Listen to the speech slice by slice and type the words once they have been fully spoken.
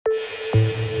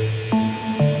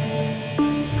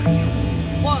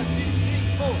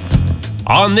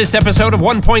On this episode of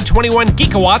 1.21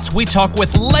 Geekawatts, we talk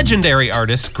with legendary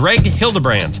artist Greg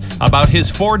Hildebrandt about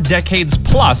his 4 decades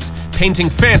plus painting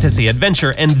fantasy,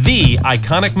 adventure, and the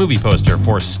iconic movie poster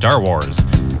for Star Wars.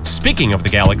 Speaking of the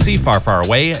galaxy far, far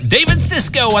away, David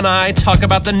Sisko and I talk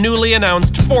about the newly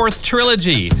announced 4th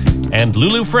trilogy, and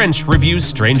Lulu French reviews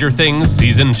Stranger Things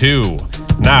Season 2.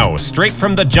 Now, straight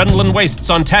from the Jundland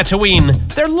Wastes on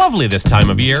Tatooine, they're lovely this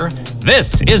time of year.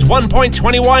 This is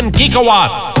 1.21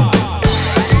 Geekawatts.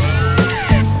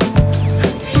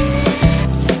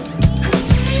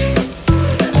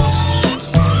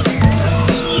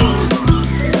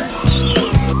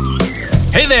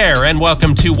 Hey there, and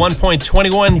welcome to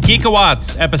 1.21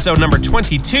 Geekawatts, episode number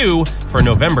 22 for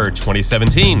November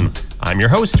 2017. I'm your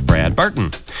host, Brad Barton.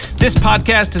 This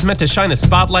podcast is meant to shine a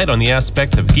spotlight on the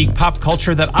aspects of geek pop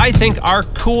culture that I think are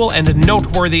cool and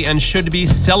noteworthy and should be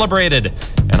celebrated.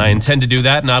 And I intend to do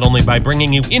that not only by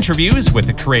bringing you interviews with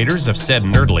the creators of said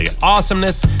nerdly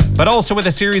awesomeness, but also with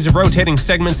a series of rotating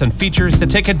segments and features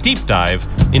that take a deep dive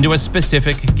into a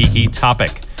specific geeky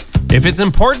topic. If it's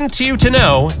important to you to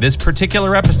know, this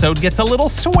particular episode gets a little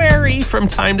sweary from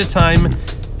time to time.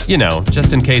 You know,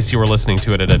 just in case you were listening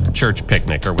to it at a church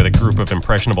picnic or with a group of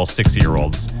impressionable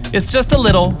 6-year-olds. It's just a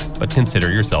little, but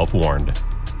consider yourself warned.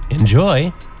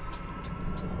 Enjoy!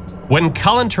 When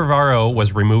Colin Trevorrow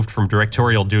was removed from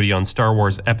directorial duty on Star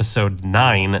Wars Episode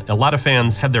 9, a lot of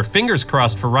fans had their fingers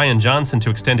crossed for Rian Johnson to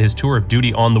extend his tour of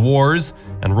duty on the wars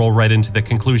and roll right into the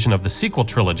conclusion of the sequel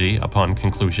trilogy upon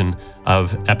conclusion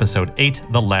of Episode 8,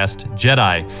 The Last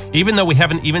Jedi, even though we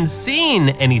haven't even seen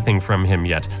anything from him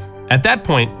yet. At that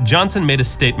point, Johnson made a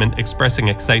statement expressing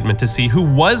excitement to see who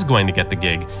was going to get the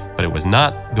gig, but it was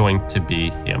not going to be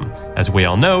him. As we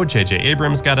all know, J.J.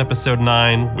 Abrams got Episode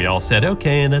 9. We all said,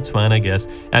 okay, that's fine, I guess.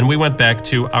 And we went back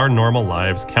to our normal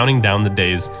lives, counting down the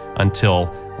days until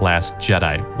Last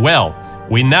Jedi. Well,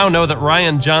 we now know that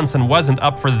Rian Johnson wasn't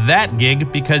up for that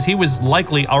gig because he was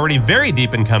likely already very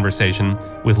deep in conversation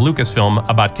with Lucasfilm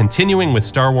about continuing with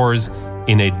Star Wars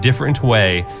in a different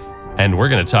way. And we're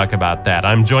going to talk about that.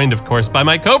 I'm joined, of course, by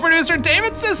my co-producer,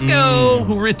 David Sisko,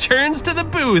 who returns to the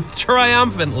booth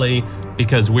triumphantly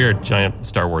because we're giant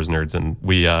Star Wars nerds, and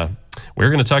we're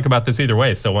going to talk about this either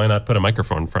way, so why not put a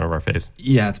microphone in front of our face?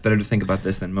 Yeah, it's better to think about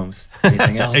this than most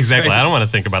anything else. Exactly. Right? I don't want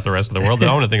to think about the rest of the world.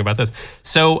 I want to think about this.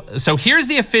 So here's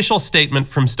the official statement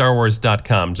from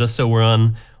StarWars.com, just so we're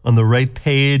on the right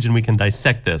page and we can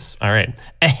dissect this. All right.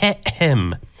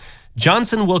 Ahem.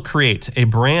 Johnson will create a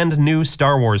brand new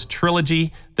Star Wars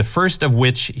trilogy, the first of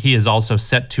which he is also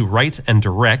set to write and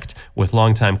direct, with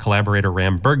longtime collaborator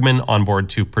Ram Bergman on board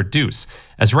to produce.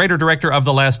 As writer-director of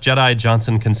The Last Jedi,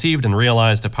 Johnson conceived and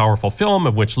realized a powerful film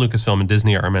of which Lucasfilm and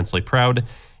Disney are immensely proud.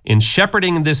 In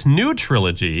shepherding this new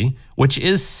trilogy, which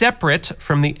is separate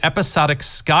from the episodic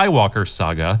Skywalker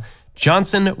saga,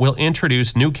 Johnson will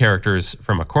introduce new characters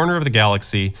from a corner of the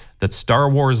galaxy that Star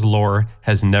Wars lore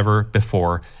has never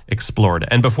before explored.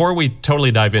 And before we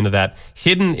totally dive into that,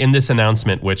 hidden in this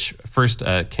announcement, which first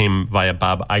came via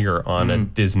Bob Iger on a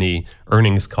Disney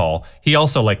earnings call, he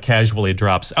also casually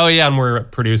drops, oh yeah, and we're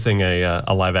producing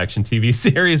a live-action TV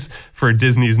series for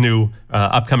Disney's new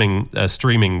upcoming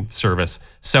streaming service.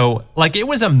 So it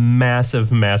was a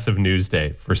massive, massive news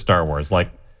day for Star Wars.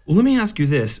 Well, let me ask you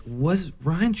this. Was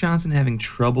Rian Johnson having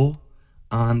trouble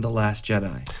on The Last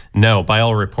Jedi? No, by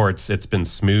all reports, it's been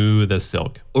smooth as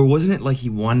silk. Or wasn't it like he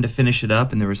wanted to finish it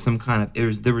up and there was some kind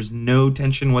of, there was no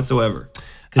tension whatsoever?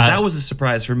 Because that was a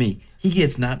surprise for me. He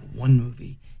gets not one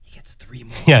movie, he gets 3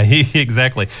 more. Yeah,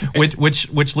 exactly.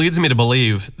 Which leads me to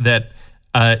believe that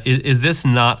is this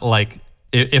not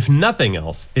if nothing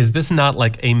else, is this not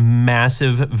a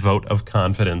massive vote of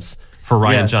confidence for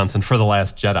Rian Johnson for The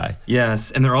Last Jedi?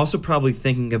 Yes, and they're also probably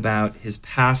thinking about his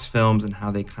past films and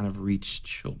how they kind of reach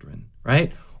children,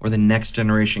 right? Or the next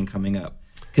generation coming up.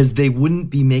 Because they wouldn't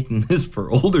be making this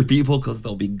for older people because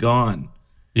they'll be gone.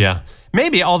 Yeah,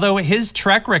 maybe, although his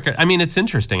track record, it's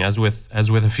interesting, as with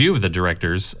a few of the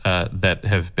directors that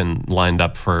have been lined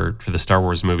up for the Star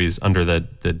Wars movies under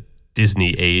the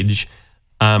Disney age,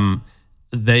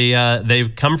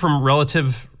 they've come from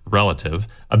relative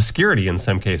obscurity in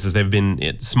some cases. They've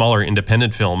been smaller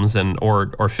independent films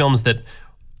or films that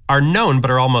are known but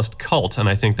are almost cult, and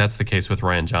I think that's the case with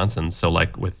Rian Johnson. So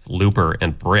with Looper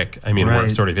and Brick, were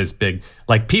sort of his big,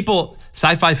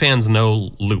 sci-fi fans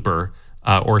know Looper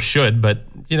or should, but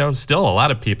still a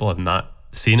lot of people have not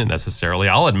seen it necessarily.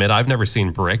 I'll admit I've never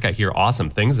seen Brick. I hear awesome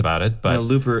things about it, but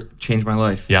Looper changed my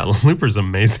life. Yeah, Looper's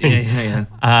amazing.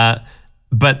 Yeah.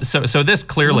 But so this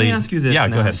clearly. Let me ask you this. Yeah,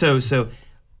 now. Go ahead. So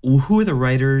who are the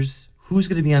writers? Who's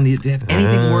going to be on these? Do they have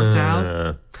anything worked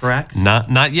out? correct?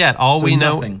 Not yet. All So we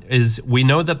know nothing. is we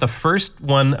know that the first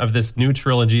one of this new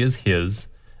trilogy is his.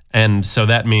 And so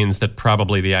that means that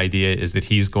probably the idea is that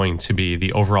he's going to be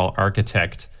the overall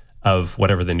architect of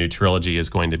whatever the new trilogy is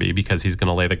going to be, because he's going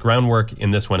to lay the groundwork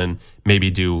in this one and maybe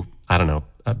do, I don't know,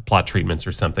 plot treatments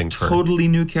or something. Totally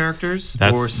new characters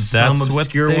or some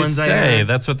obscure what they ones I say. heard?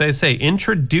 That's what they say.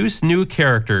 Introduce new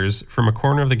characters from a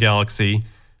corner of the galaxy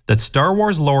that Star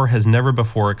Wars lore has never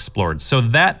before explored. So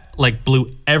that like blew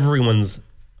everyone's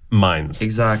minds.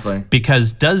 Exactly.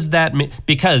 Because does that mean,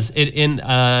 because in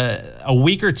a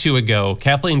week or two ago,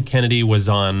 Kathleen Kennedy was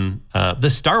on the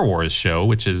Star Wars show,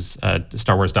 which is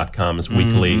StarWars.com's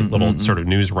weekly little sort of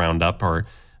news roundup or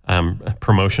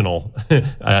promotional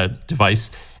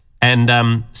device.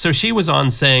 And so she was on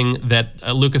saying that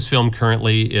Lucasfilm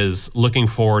currently is looking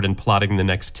forward and plotting the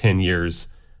next 10 years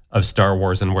of Star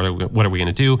Wars and what are we going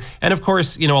to do? And of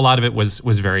course, a lot of it was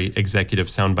very executive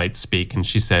soundbite speak. And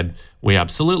she said, we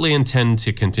absolutely intend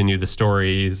to continue the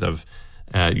stories of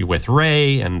with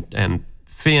Rey and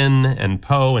Finn and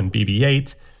Poe and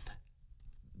BB-8.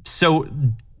 So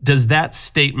does that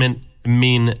statement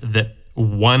mean that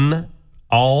none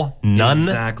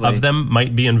Exactly. of them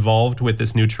might be involved with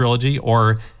this new trilogy?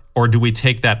 Or do we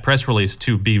take that press release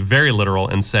to be very literal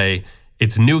and say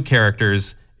it's new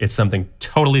characters, it's something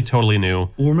totally, totally new?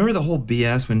 Well, remember the whole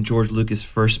BS when George Lucas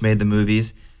first made the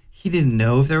movies? He didn't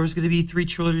know if there was going to be 3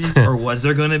 trilogies or was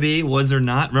there going to be? Was there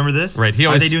not? Remember this? Right.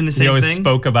 Are they doing the same he always thing?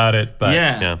 spoke about it, but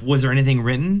Yeah. Was there anything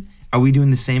written? Are we doing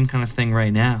the same kind of thing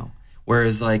right now?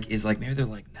 Whereas maybe they're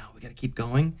like, no, we got to keep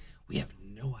going. We have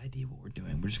no idea what we're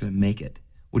doing. We're just going to make it.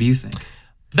 What do you think?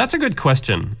 That's a good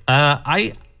question.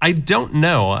 I don't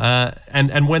know.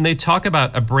 And when they talk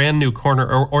about a brand new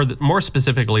corner, or more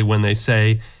specifically, when they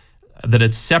say that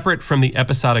it's separate from the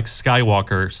episodic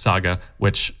Skywalker saga,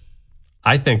 which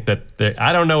I think that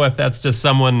I don't know if that's just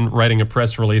someone writing a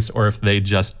press release or if they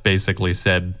just basically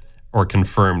said or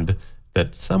confirmed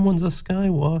that someone's a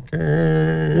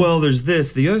Skywalker. Well, there's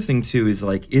this. The other thing, too, is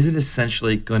is it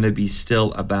essentially going to be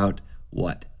still about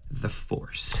what? The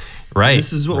Force. Right.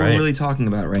 This is what we're really talking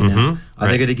about right now. Are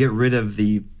they going to get rid of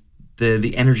the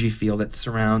energy field that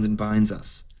surrounds and binds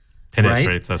us?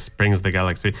 Penetrates us, brings the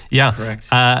galaxy. Yeah. Correct.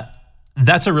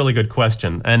 That's a really good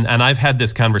question. And I've had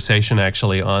this conversation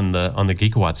actually on the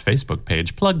Geekawatts Facebook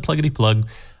page, pluggity plug,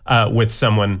 with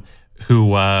someone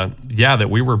who, that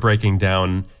we were breaking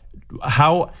down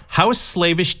how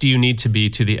slavish do you need to be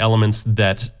to the elements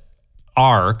that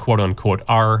are, quote unquote,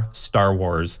 are Star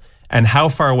Wars? And how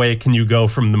far away can you go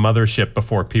from the mothership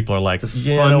before people are like, The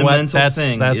fundamental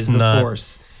thing that's is not... the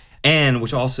Force. And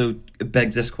which also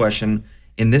begs this question,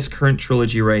 in this current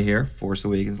trilogy right here, Force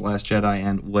Awakens, Last Jedi,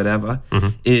 and whatever,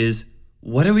 is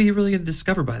what are we really going to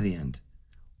discover by the end?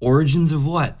 Origins of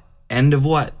what? End of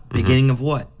what? Beginning of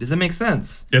what? Does that make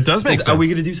sense? It does make sense. Are we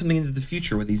going to do something into the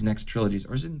future with these next trilogies?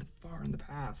 Or is it far in the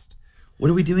past?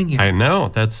 What are we doing here? I know.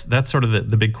 That's sort of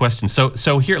the big question.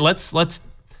 So here, let's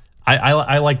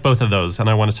I like both of those, and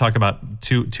I want to talk about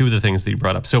two of the things that you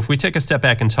brought up. So if we take a step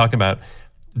back and talk about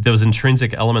those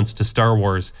intrinsic elements to Star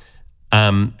Wars,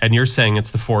 and you're saying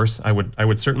it's the Force, I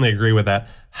would certainly agree with that.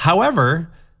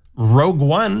 However, Rogue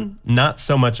One, not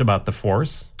so much about the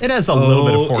Force. It has a little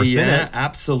bit of Force in it.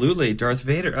 Absolutely. Darth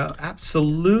Vader. Oh,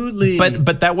 absolutely.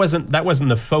 But that wasn't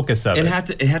the focus of it.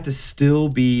 It had to still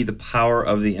be the power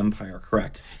of the Empire,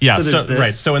 correct? Yeah, there's this.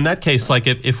 right. So in that case,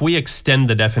 if we extend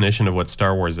the definition of what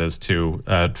Star Wars is to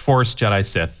Force, Jedi,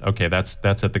 Sith, okay, that's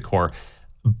at the core.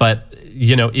 But,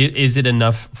 is it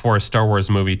enough for a Star Wars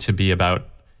movie to be about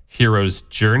hero's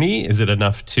journey? Is it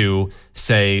enough to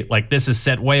say, this is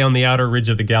set way on the outer ridge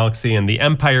of the galaxy and the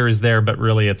Empire is there, but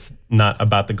really it's not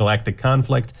about the galactic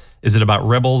conflict? Is it about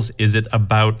rebels? Is it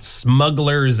about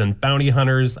smugglers and bounty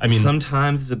hunters? I mean,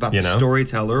 sometimes it's about the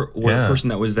storyteller or the person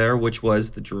that was there, which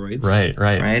was the droids. Right.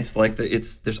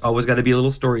 It's there's always got to be a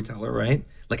little storyteller, right?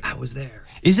 I was there.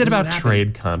 Is it about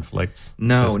trade conflicts?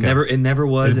 No, Siska? never. It never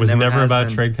was. It was never about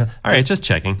been. trade. All right, just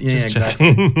checking. Yeah, just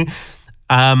exactly. checking.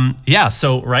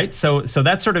 So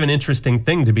that's sort of an interesting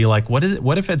thing to be like, what is it?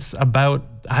 What if it's about,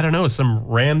 I don't know, some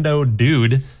rando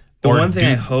dude? The one thing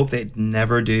I hope they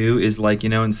never do is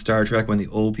in Star Trek when the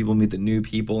old people meet the new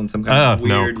people in some kind of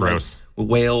weird gross.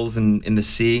 Whales in the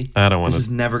sea. I don't want this is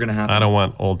never going to happen. I don't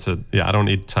want I don't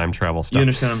need time travel stuff. You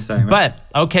understand what I'm saying, right?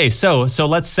 But okay, so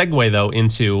let's segue though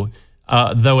into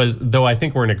though I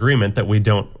think we're in agreement that we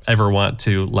don't ever want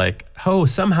to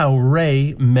somehow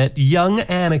Rey met young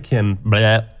Anakin.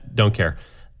 Blah, don't care.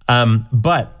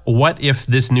 But what if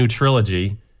this new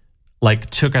trilogy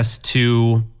took us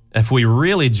to if we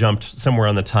really jumped somewhere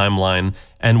on the timeline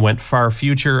and went far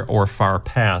future or far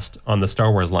past on the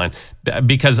Star Wars line.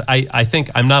 Because I think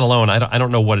I'm not alone. I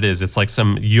don't know what it is. It's like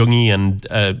some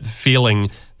Jungian feeling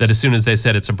that as soon as they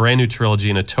said it's a brand new trilogy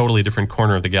in a totally different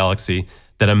corner of the galaxy,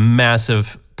 that a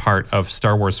massive part of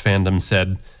Star Wars fandom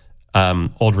said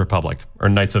Old Republic or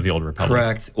Knights of the Old Republic.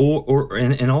 Correct.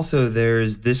 And also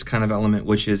there's this kind of element,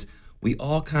 which is we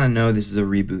all kind of know this is a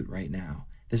reboot right now.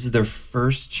 This is their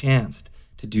first chance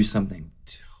to do something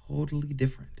totally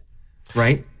different,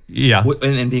 right? Yeah.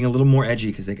 And being a little more edgy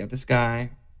because they got this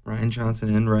guy, Rian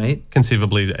Johnson, in, right?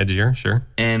 Conceivably edgier, sure.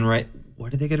 And right,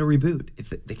 what are they going to reboot if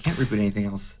they can't reboot anything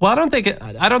else? Well, I don't think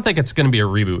it's going to be a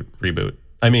reboot.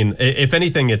 I mean, if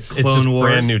anything, it's just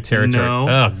Wars? brand new territory. No.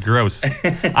 Oh, gross.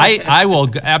 I will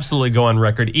absolutely go on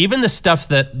record. Even the stuff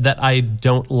that I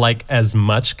don't like as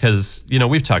much, because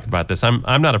we've talked about this.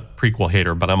 I'm not a prequel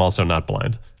hater, but I'm also not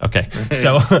blind. Okay,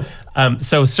 so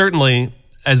certainly,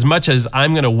 as much as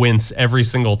I'm going to wince every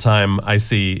single time I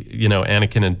see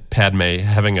Anakin and Padme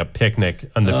having a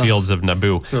picnic on the fields of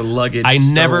Naboo, Their luggage,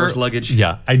 Star Wars luggage.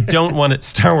 Yeah, I don't want it.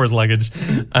 Star Wars luggage.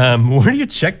 Where do you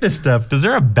check this stuff? Is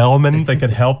there a bellman that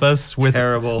can help us with?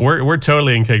 Terrible. We're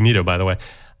totally incognito, by the way.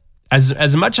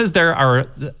 As much as there are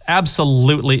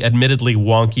absolutely, admittedly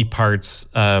wonky parts,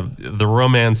 the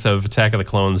romance of Attack of the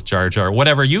Clones, Jar Jar,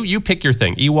 whatever, you pick your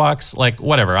thing. Ewoks, like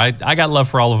whatever. I got love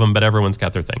for all of them, but everyone's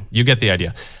got their thing. You get the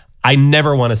idea. I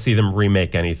never want to see them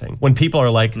remake anything. When people are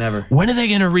like, never. When are they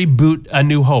going to reboot A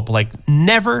New Hope? Like,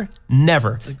 never.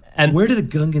 And where do the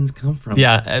Gungans come from?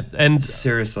 Yeah, and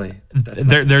seriously,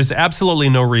 there's absolutely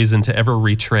no reason to ever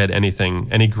retread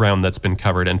any ground that's been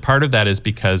covered. And part of that is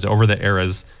because over the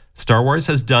eras, Star Wars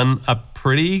has done a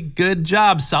pretty good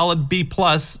job, solid B+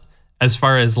 as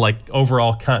far as like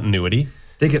overall continuity.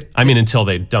 Until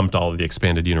they dumped all of the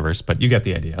expanded universe, but you get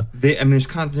the idea. There's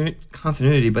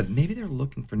continuity, but maybe they're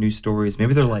looking for new stories.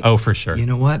 Maybe they're like, oh, for sure. You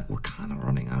know what? We're kind of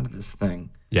running out of this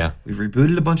thing. Yeah. We've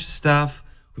rebooted a bunch of stuff.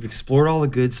 We've explored all the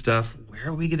good stuff. Where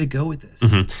are we going to go with this?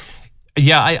 Mm-hmm.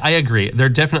 Yeah, I agree.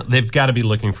 They've got to be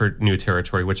looking for new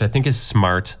territory, which I think is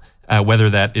smart. Whether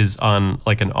that is on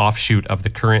like an offshoot of the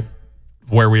current,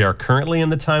 where we are currently in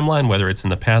the timeline, whether it's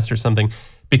in the past or something.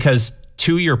 Because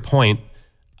to your point,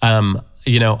 I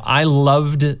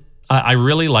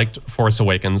really liked Force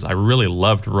Awakens. I really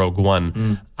loved Rogue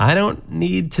One. I don't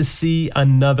need to see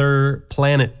another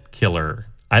planet killer.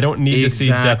 I don't need to see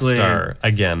Death Star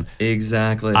again.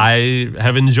 Exactly. I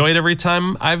have enjoyed every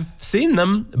time I've seen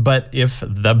them, but if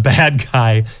the bad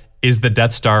guy is the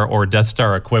Death Star or Death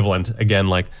Star equivalent, again,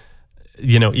 like,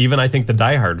 even I think the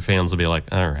diehard fans will be like,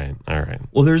 all right.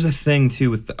 Well, there's a thing too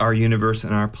with our universe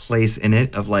and our place in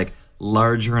it of like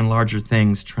larger and larger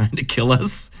things trying to kill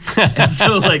us. And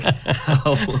so like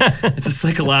it's a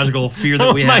psychological fear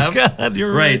that we have. Oh my God,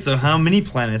 you're right. So how many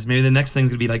planets? Maybe the next thing's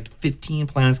gonna be like 15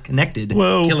 planets connected,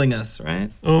 killing us,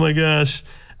 right? Oh my gosh.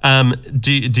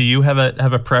 Do you have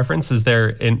a preference? Is there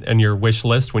in your wish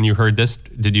list when you heard this?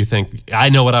 Did you think I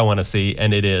know what I want to see,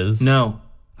 and it is? No,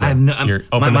 I have no. You're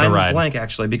open my to mind the ride. is blank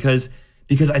actually because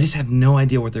I just have no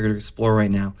idea what they're going to explore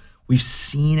right now. We've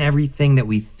seen everything that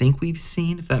we think we've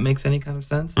seen. If that makes any kind of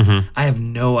sense, I have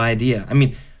no idea. I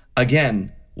mean,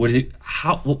 again, the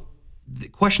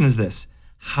question is this: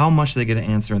 how much are they going to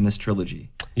answer in this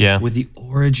trilogy? Yeah, with the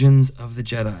origins of the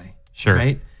Jedi, sure,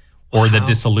 right? Or the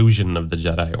disillusion of the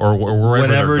Jedi, or wherever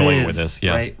they're going with this,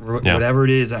 yeah, right? Whatever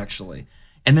it is, actually.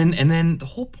 And then the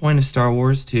whole point of Star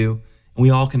Wars too, and we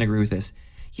all can agree with this: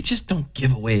 you just don't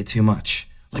give away too much.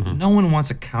 Like no one wants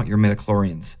to count your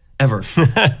midichlorians ever,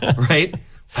 right?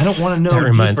 I don't want to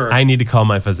know deeper. I need to call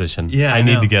my physician. Yeah, I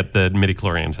need to get the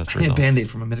midichlorian test results. A Band-Aid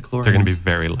from a midichlorian. They're going to be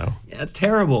very low. Yeah, it's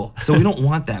terrible. So we don't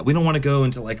want that. We don't want to go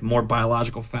into like more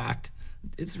biological fact.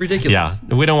 It's ridiculous.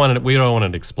 Yeah, we don't want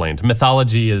it explained.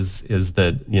 Mythology is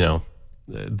the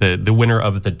the winner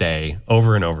of the day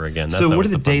over and over again. That's so what are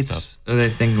the fun dates stuff. are they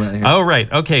thinking about here? Oh,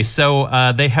 right. Okay,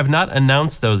 so they have not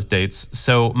announced those dates.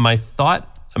 So my thought,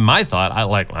 who am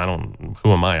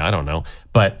I? I don't know.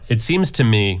 But it seems to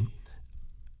me,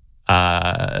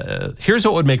 here's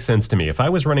what would make sense to me. If I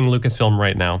was running Lucasfilm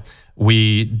right now,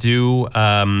 we've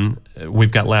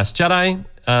got Last Jedi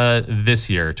this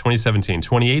year, 2017.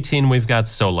 2018, we've got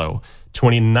Solo.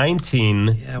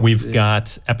 2019, we've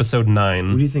got Episode 9.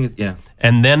 What do you think? Yeah.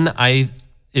 And then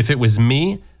if it was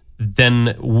me,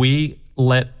 then we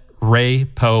let Rey,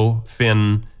 Poe,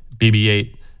 Finn,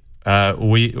 BB-8,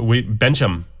 we bench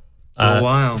them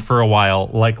for a while.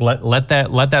 Like let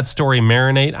that story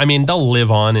marinate. I mean, they'll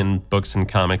live on in books and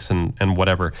comics and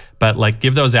whatever, but like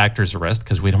give those actors a rest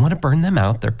because we don't want to burn them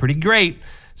out. They're pretty great,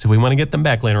 so we want to get them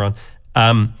back later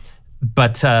on.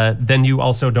 but then you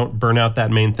also don't burn out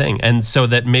that main thing. And so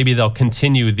that maybe they'll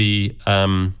continue the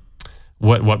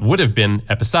what would have been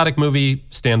episodic movie,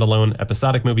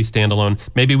 standalone.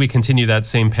 Maybe we continue that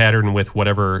same pattern with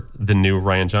whatever the new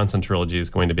Rian Johnson trilogy is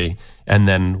going to be. And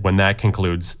then when that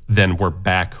concludes, then we're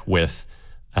back with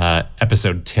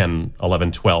episode 10,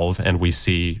 11, 12, and we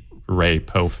see Rey,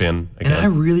 Poe, Finn again. And I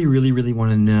really, really, really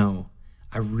want to know.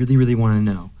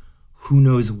 Who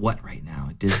knows what right now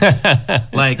at Disney?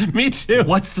 Like, me too.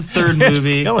 What's the third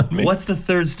movie? What's the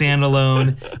third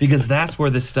standalone? Because that's where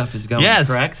this stuff is going. Yes,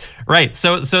 correct. Right.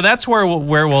 So that's where we'll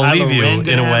leave you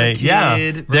in a way.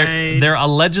 There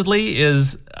allegedly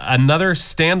is another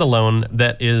standalone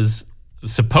that is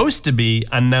supposed to be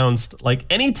announced like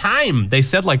any time. They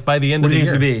said like by the end of the year.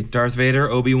 What do you think it be? Darth Vader,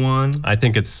 Obi-Wan? I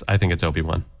think it's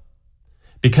Obi-Wan,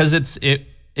 because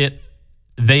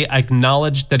they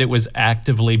acknowledged that it was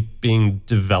actively being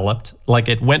developed. Like,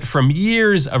 it went from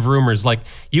years of rumors. Like,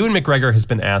 Ewan McGregor has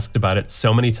been asked about it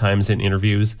so many times in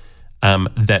interviews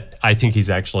that I think he's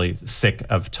actually sick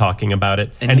of talking about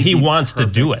it. And he wants to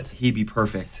do it. He'd be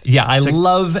perfect. Yeah, I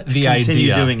love the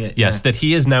idea. Doing it. Yes, that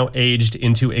he is now aged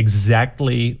into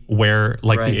exactly where,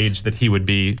 like, the age that he would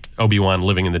be Obi-Wan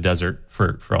living in the desert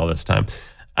for all this time.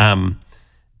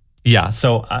 Yeah,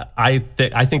 so I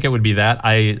think it would be that.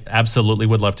 I absolutely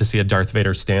would love to see a Darth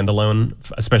Vader standalone,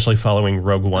 especially following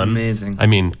Rogue One. Amazing. I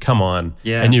mean, come on.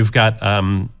 Yeah. And you've got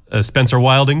Spencer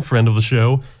Wilding, friend of the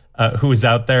show, who is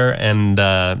out there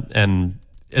and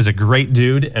is a great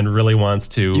dude and really wants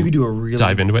to you could do a really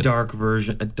dive into it. Dark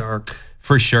version,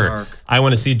 for sure. I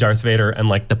want to see Darth Vader and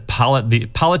like the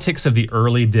politics of the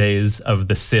early days of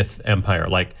the Sith Empire,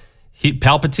 like.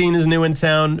 Palpatine is new in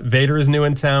town. Vader is new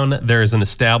in town. There is an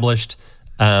established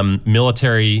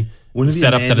military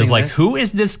setup that is like, who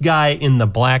is this guy in the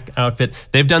black outfit?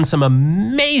 They've done some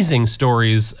amazing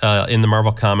stories in the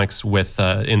Marvel Comics with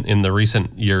in the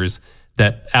recent years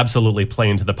that absolutely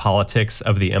play into the politics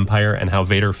of the Empire and how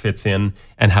Vader fits in,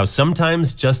 and how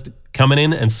sometimes just coming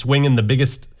in and swinging the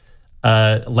biggest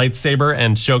lightsaber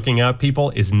and choking out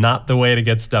people is not the way to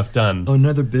get stuff done. Oh,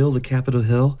 another bill to Capitol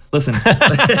Hill? Listen,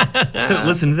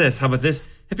 listen to this. How about this?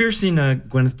 Have you ever seen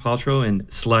Gwyneth Paltrow in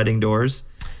Sliding Doors?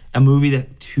 A movie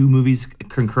that two movies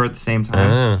concur at the same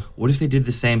time. What if they did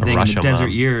the same thing in the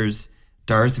Desert Years?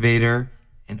 Darth Vader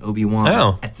and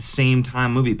Obi-Wan at the same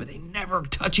time movie, but they never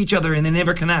touch each other and they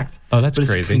never connect. Oh, that's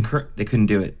crazy. They couldn't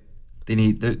do it. They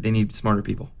need smarter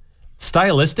people.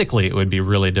 Stylistically, it would be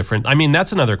really different. I mean,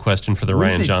 that's another question for the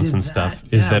Rian Johnson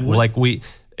stuff. Is that like we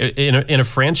in a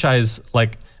franchise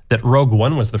like that? Rogue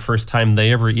One was the first time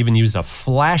they ever even used a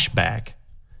flashback.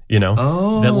 You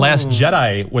know, that Last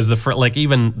Jedi was the first. Like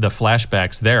even the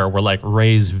flashbacks there were like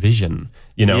Rey's vision.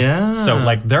 You know, so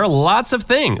like there are lots of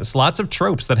things, lots of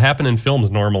tropes that happen in films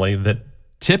normally that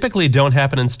typically don't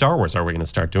happen in Star Wars. Are we going to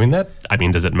start doing that? I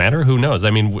mean, does it matter? Who knows?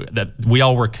 I mean, that we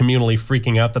all were communally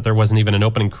freaking out that there wasn't even an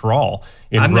opening crawl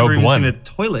in Rogue One. I've never even seen a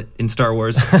toilet in Star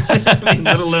Wars, I mean,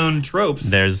 let alone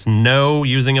tropes. There's no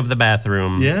using of the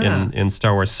bathroom in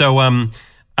Star Wars. So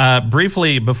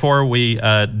briefly, before we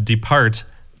depart,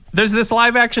 there's this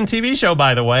live action TV show,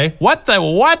 by the way.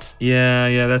 What?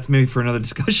 Yeah, that's maybe for another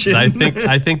discussion. I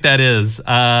think that is.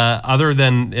 Other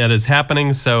than it is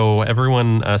happening, so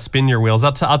everyone spin your wheels.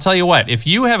 I'll tell you what, if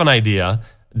you have an idea,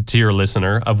 to your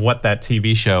listener, of what that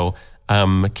TV show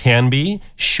can be,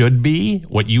 should be,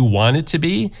 what you want it to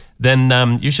be,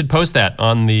 then you should post that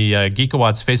on the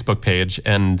Geekawatts Facebook page,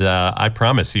 and I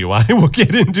promise you I will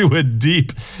get into a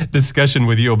deep discussion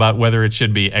with you about whether it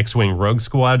should be X-Wing Rogue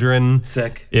Squadron,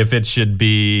 sick, if it should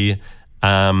be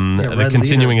the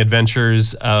continuing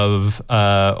adventures of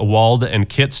Wald and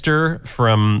Kitster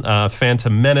from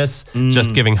Phantom Menace,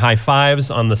 just giving high fives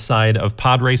on the side of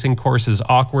pod racing courses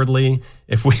awkwardly,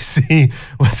 if we see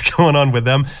what's going on with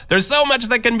them. There's so much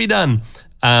that can be done.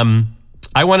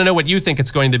 I want to know what you think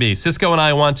it's going to be. Cisco and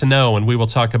I want to know, and we will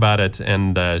talk about it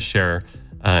and share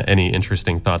any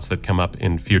interesting thoughts that come up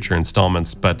in future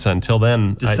installments. But until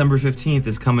then... December 15th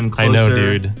is coming closer. I know,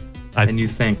 dude. And you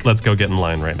think. Let's go get in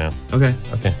line right now. Okay.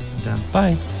 Done.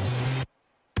 Bye.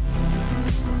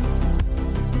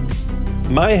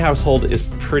 My household is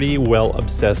pretty well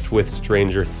obsessed with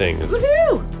Stranger Things.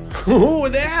 Woohoo! Oh,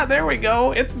 yeah, there we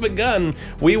go. It's begun.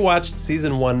 We watched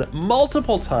season 1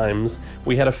 multiple times.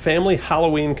 We had a family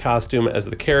Halloween costume as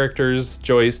the characters.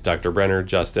 Joyce, Dr. Brenner,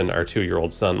 Justin, our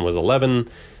 2-year-old son was 11,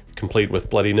 complete with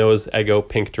bloody nose, Eggo,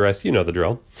 pink dress, you know the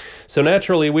drill. So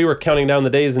naturally, we were counting down the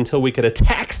days until we could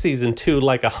attack season 2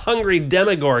 like a hungry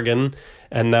demogorgon.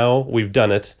 And now we've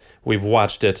done it. We've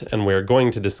watched it, and we're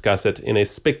going to discuss it in a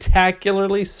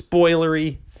spectacularly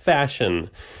spoilery fashion.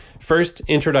 First,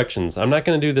 introductions. I'm not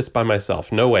going to do this by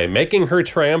myself. No way. Making her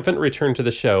triumphant return to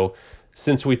the show.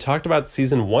 Since we talked about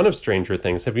season 1 of Stranger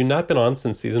Things, have you not been on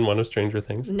since season 1 of Stranger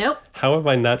Things? Nope. How have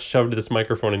I not shoved this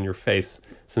microphone in your face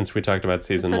since we talked about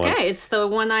season 1? Okay, it's the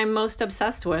one I'm most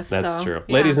obsessed with. That's so, true.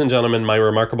 Yeah. Ladies and gentlemen, my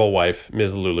remarkable wife,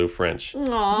 Ms. Lulu French.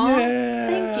 Aw,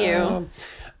 thank you.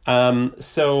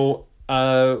 So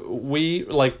we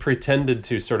pretended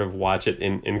to sort of watch it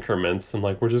in increments and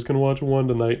we're just going to watch one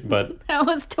tonight, but That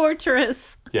was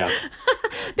torturous. yeah.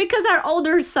 Because our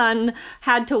older son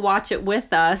had to watch it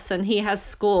with us, and he has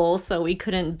school, so we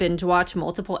couldn't binge watch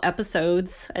multiple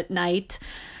episodes at night.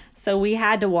 So we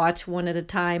had to watch one at a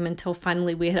time until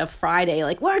finally we had a Friday,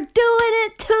 we're doing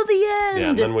it till the end. Yeah,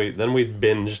 and then we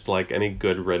binged like any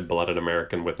good red-blooded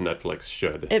American with Netflix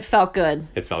should. It felt good.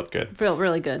 It felt good. Felt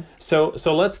really good. So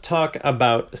let's talk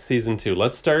about season 2.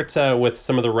 Let's start with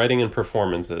some of the writing and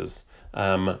performances.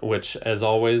 Which, as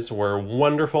always, were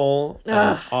wonderful,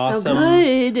 awesome. So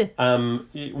good.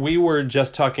 We were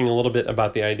just talking a little bit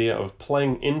about the idea of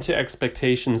playing into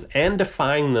expectations and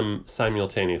defying them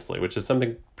simultaneously, which is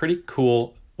something pretty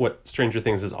cool, what Stranger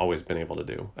Things has always been able to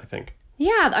do, I think.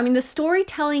 Yeah, I mean, the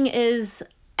storytelling is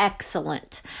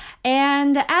excellent.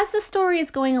 And as the story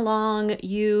is going along,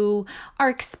 you are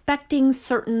expecting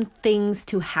certain things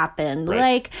to happen, Right.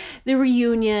 like the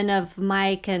reunion of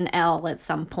Mike and Elle at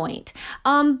some point.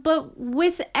 But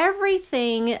with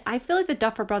everything, I feel like the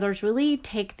Duffer Brothers really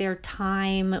take their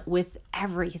time with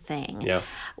everything. Yeah.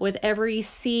 With every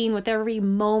scene, with every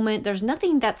moment, there's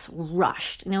nothing that's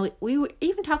rushed. We were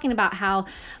even talking about how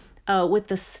with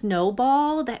the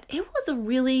snowball, that it was a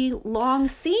really long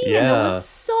scene, and there Yeah. was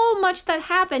so much that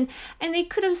happened, and they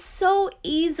could have so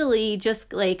easily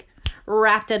just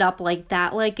wrapped it up like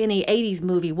that, like any 80s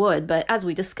movie would. But as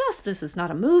we discussed, this is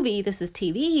not a movie, this is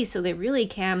TV, so they really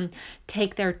can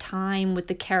take their time with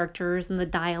the characters and the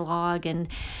dialogue. And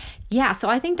yeah, so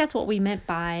I think that's what we meant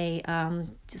by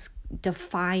just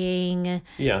defying.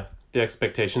 Yeah, the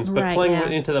expectations, but Right, playing yeah.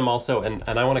 into them also. And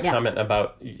I want to Yeah. comment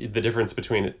about the difference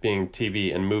between it being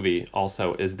TV and movie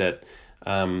also is that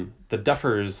the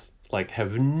Duffers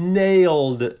have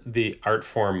nailed the art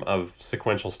form of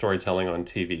sequential storytelling on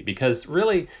TV, because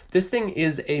really this thing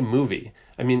is a movie.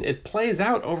 I mean, it plays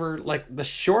out over the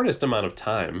shortest amount of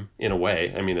time in a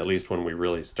way. I mean, at least when we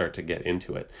really start to get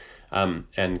into it,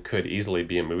 and could easily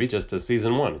be a movie, just as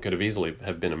season 1 could have easily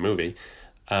have been a movie.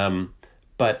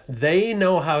 But they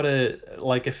know how to,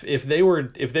 if they were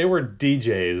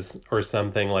DJs or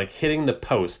something, hitting the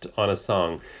post on a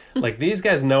song, these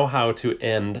guys know how to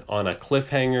end on a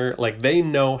cliffhanger. They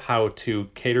know how to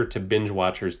cater to binge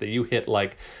watchers, that you hit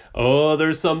oh,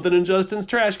 there's something in Justin's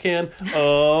trash can.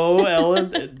 Oh,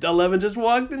 11 just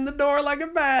walked in the door like a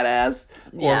badass.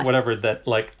 Or Yes. whatever that,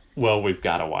 well, we've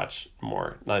got to watch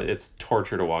more. It's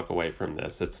torture to walk away from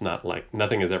this. It's not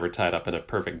nothing is ever tied up in a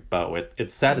perfect bow. It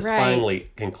satisfyingly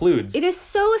concludes. It is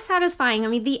so satisfying. I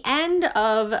mean, the end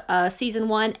of season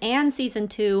 1 and season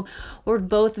 2 were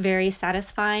both very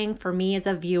satisfying for me as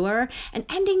a viewer. And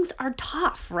endings are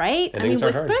tough, right? Endings are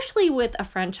hard. Especially with a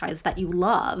franchise that you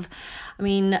love. I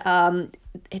mean,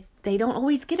 they don't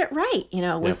always get it right,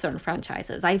 with Yep. certain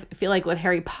franchises. I feel like with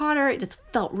Harry Potter, it just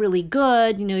felt really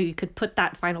good. You could put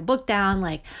that final book down, all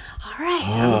right,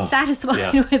 I'm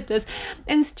satisfied Yeah. with this.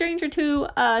 And Stranger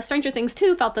Things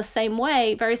 2 felt the same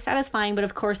way, very satisfying. But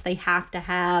of course, they have to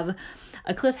have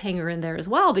a cliffhanger in there as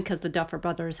well, because the Duffer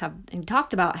Brothers have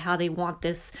talked about how they want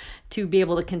this to be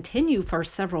able to continue for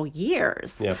several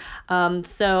years. Yeah.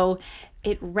 So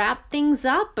it wrapped things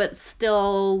up, but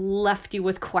still left you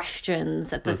with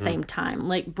questions at the same time.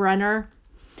 Like Brenner.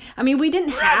 I mean, we didn't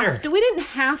have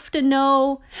to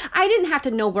know. I didn't have to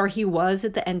know where he was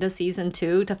at the end of season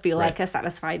 2 to feel Right. like a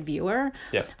satisfied viewer.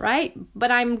 Yeah. Right.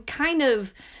 But I'm kind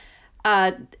of,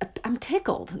 I'm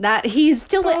tickled that he's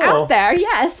still Oh, out there.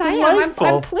 Yes, I am. delightful.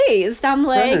 I'm pleased. I'm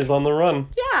like, Brenner's on the run.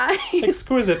 yeah.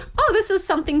 Exquisite. Oh, this is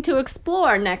something to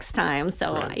explore next time.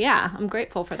 So Right. yeah, I'm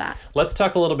grateful for that. Let's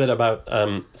talk a little bit about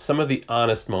some of the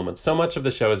honest moments. So much of the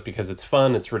show is because it's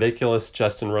fun, it's ridiculous.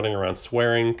 Justin running around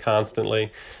swearing constantly.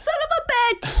 Son of a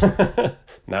bitch!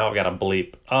 Now I've got to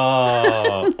bleep.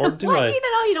 Oh, or do I?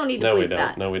 You don't need to No, we bleep don't.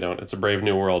 that. No, we don't. It's a brave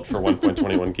new world for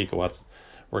 1.21 gigawatts.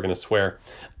 We're going to swear.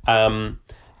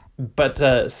 But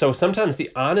so sometimes the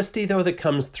honesty, though, that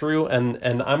comes through, and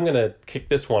I'm going to kick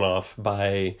this one off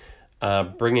by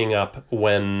bringing up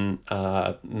when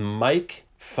Mike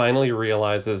finally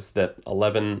realizes that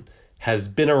 11 has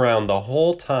been around the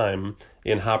whole time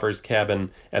in Hopper's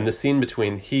cabin, and the scene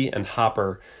between he and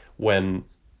Hopper when,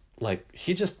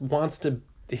 he just wants to...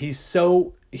 He's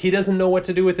so he doesn't know what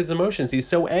to do with his emotions. He's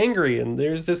so angry, and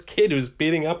there's this kid who's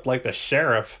beating up like the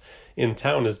sheriff in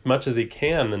town as much as he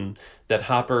can, and that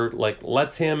Hopper like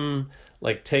lets him,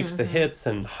 like takes the hits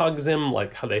and hugs him,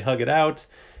 like how they hug it out.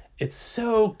 It's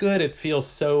so good. It feels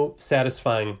so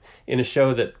satisfying in a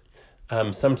show that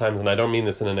sometimes, and I don't mean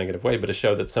this in a negative way, but a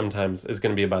show that sometimes is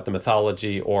going to be about the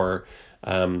mythology or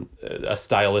a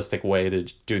stylistic way to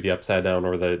do the upside down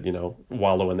or the, you know,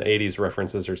 wallow in the 80s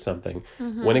references or something.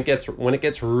 When it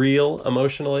gets real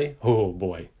emotionally, oh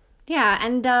boy. Yeah,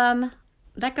 and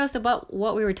that goes to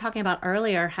what we were talking about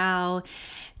earlier, how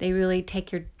they really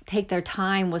take their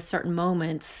time with certain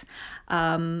moments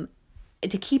to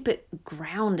keep it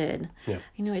grounded. Yeah.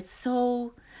 You know, it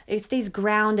stays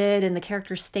grounded and the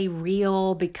characters stay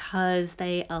real because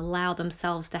they allow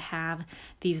themselves to have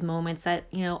these moments that,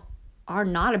 you know, are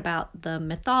not about the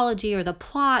mythology or the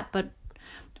plot, but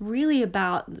really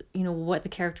about, you know, what the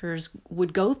characters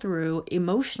would go through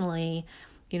emotionally,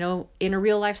 you know, in a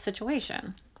real life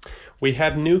situation. We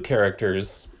had new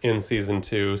characters in season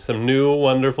 2, some new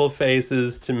wonderful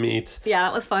faces to meet. Yeah,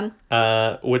 it was fun.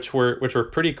 Which were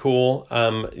pretty cool.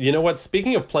 You know what?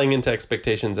 Speaking of playing into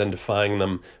expectations and defying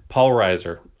them, Paul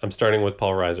Reiser. I'm starting with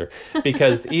Paul Reiser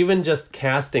because even just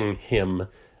casting him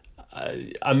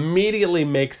immediately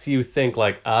makes you think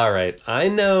like, all right, I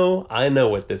know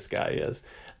what this guy is.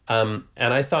 And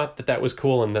I thought that was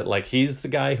cool, and that like he's the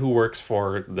guy who works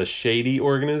for the shady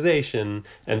organization,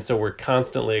 and so we're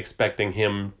constantly expecting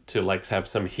him to like have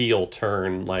some heel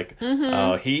turn, like,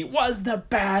 oh, he was the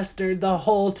bastard the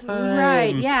whole time.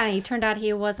 Right, yeah, he turned out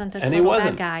he wasn't a And he total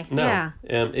wasn't. bad guy. No.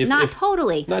 Yeah. Not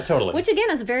totally. Which again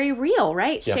is very real,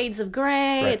 right? Yeah. Shades of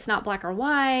gray, Right. It's not black or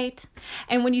white.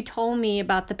 And when you told me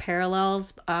about the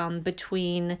parallels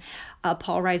between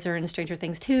Paul Reiser in Stranger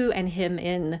Things 2 and him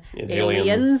in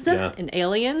Aliens. Yeah. In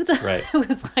Aliens. Right. It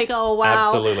was like, oh wow.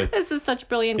 Absolutely. This is such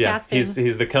brilliant Yeah, casting.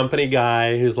 he's the company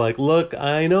guy who's like, look,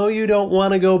 I know you don't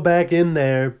want to go back in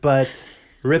there, but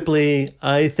Ripley,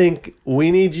 I think we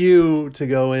need you to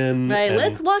go in. Right, and...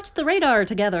 let's watch the radar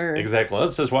together. Exactly.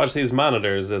 Let's just watch these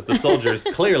monitors as the soldiers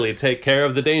clearly take care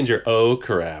of the danger. Oh,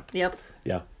 crap. Yep.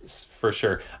 Yeah, for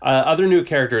sure. Other new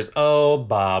characters. Oh,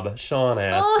 Bob. Sean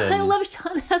Astin. Oh, I love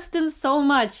Sean Astin so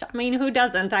much. I mean, who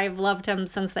doesn't? I've loved him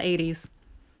since the 80s.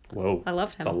 Whoa. I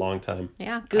loved him. It's a long time.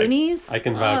 Yeah, Goonies. I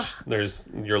can vouch.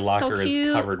 Your locker is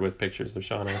cute. covered with pictures of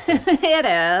Sean Astin. It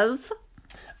is.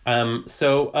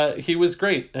 So he was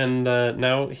great, and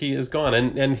now he is gone.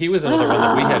 And he was another one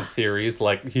that we had theories,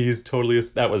 like he's totally,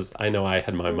 I know I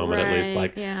had my moment at least,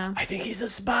 like, yeah. I think he's a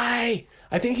spy.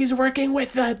 I think he's working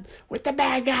with the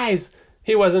bad guys.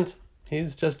 He wasn't.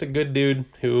 He's just a good dude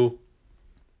who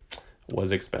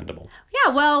was expendable.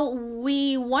 Yeah, well,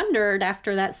 we wondered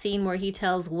after that scene where he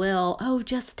tells Will, oh,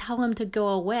 just tell him to go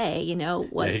away. You know,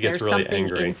 was he there gets really something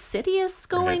angry. insidious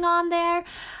going on there?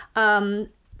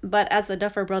 But as the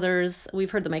Duffer Brothers, we've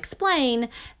heard them explain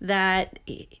that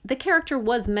the character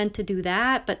was meant to do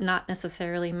that, but not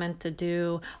necessarily meant to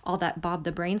do all that Bob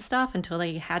the Brain stuff until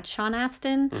they had Sean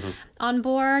Astin on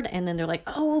board. And then they're like,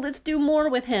 oh, let's do more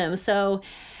with him. So,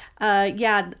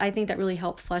 yeah, I think that really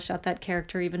helped flesh out that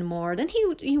character even more. Then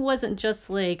he wasn't just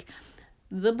like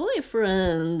the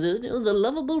boyfriend, you know, the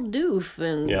lovable doof,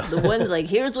 and the one's like,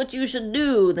 here's what you should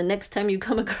do the next time you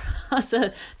come across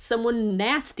someone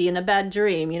nasty in a bad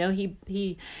dream. You know,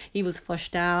 he was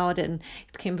fleshed out and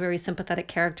became a very sympathetic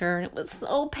character, and it was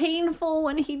so painful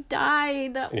when he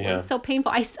died. That was so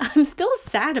painful. I'm still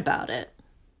sad about it.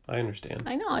 I understand.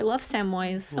 I know. I love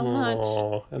Samwise so much.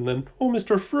 Oh, and then,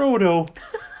 Mr. Frodo.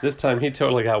 This time he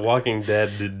totally got Walking Dead.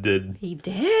 He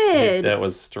did. That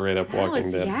was straight up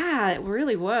Walking Dead. Yeah, it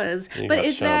really was. He but got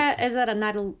is shoved. that a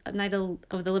Night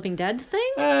of the Living Dead thing?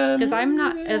 Because I'm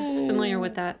not as familiar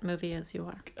with that movie as you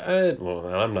are. Well,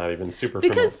 I'm not even super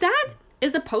Because familiar. that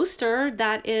is a poster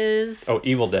that is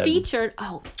Evil Dead. featured.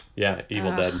 Oh, Yeah,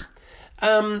 Evil Dead.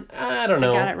 I don't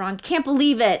know. I got it wrong. Can't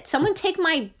believe it. Someone take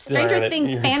my Stranger Darn it.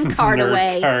 Things Your fan card nerd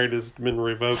away. card has been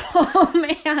revoked. Oh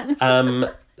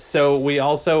man. So we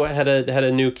also had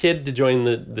a new kid to join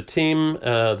the team.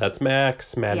 That's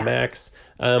Max, Max.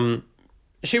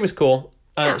 She was cool.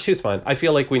 She was fine. I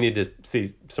feel like we need to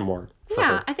see some more for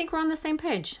her. I think we're on the same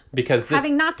page. Because this,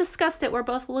 Having not discussed it, we're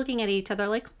both looking at each other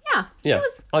like, yeah,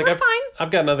 like we're I've, fine.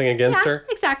 I've got nothing against Yeah, her.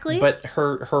 exactly. But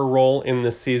her role in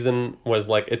this season was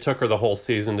like, it took her the whole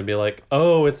season to be like,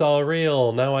 oh, it's all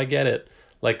real. Now I get it.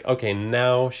 Like, okay,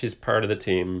 now she's part of the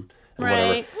team. And Right.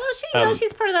 whatever. Well,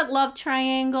 she's part of that love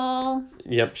triangle.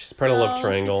 Yep, she's part of Love So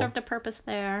Triangle. She served a purpose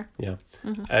there. Yeah.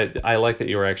 I like that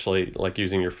you were actually like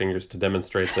using your fingers to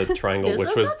demonstrate the triangle, This which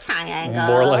is was a triangle.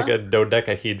 more like a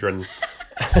dodecahedron.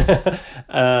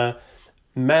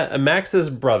 Max's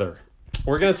brother.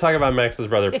 We're gonna talk about Max's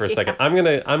brother for a second. I'm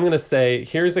gonna say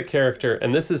here's a character,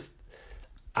 and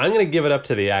I'm gonna give it up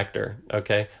to the actor.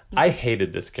 Okay, I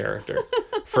hated this character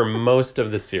for most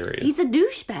of the series. He's a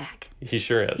douchebag. He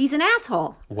sure is. He's an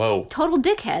asshole. Whoa. Total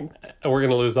dickhead. We're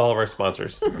gonna lose all of our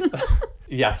sponsors.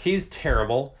 Yeah, he's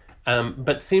terrible.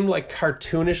 But seemed like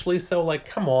cartoonishly so. Like,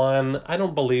 come on, I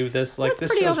don't believe this. Like, It was this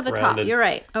pretty show's over the grounded. top. You're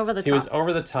right. Over the He top. was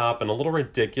over the top and a little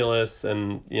ridiculous,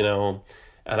 and and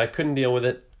I couldn't deal with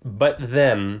it. But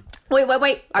then, Wait.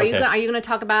 Are you Okay. gonna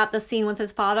talk about the scene with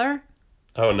his father?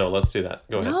 oh no, let's do that.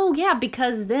 Go ahead. Oh yeah,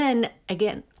 because then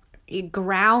again, it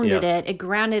grounded Yeah. it. It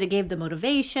grounded. It gave the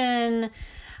motivation.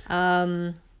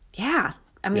 Yeah.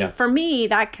 I mean, Yeah. for me,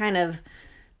 that kind of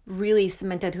really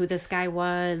cemented who this guy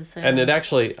was. And it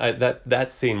actually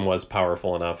that scene was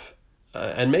powerful enough,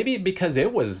 and maybe because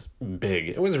it was big,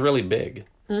 it was really big.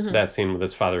 Mm-hmm. That scene with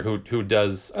his father, who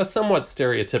does a somewhat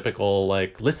stereotypical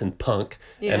like, listen, punk,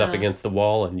 and up Yeah. against the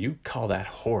wall, and you call that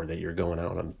whore that you're going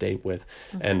out on a date with,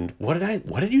 and what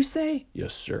did you say?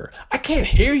 Yes, sir. I can't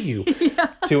hear you.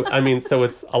 So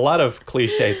it's a lot of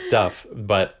cliche stuff,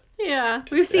 but. Yeah,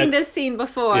 we've seen this scene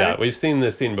before. Yeah, we've seen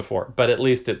this scene before, but at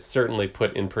least it's certainly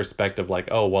put in perspective like,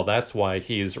 oh, well, that's why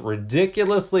he's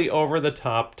ridiculously over the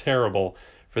top terrible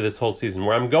for this whole season.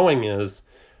 Where I'm going is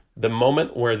the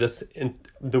moment where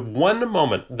the one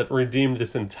moment that redeemed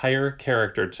this entire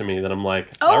character to me that I'm like,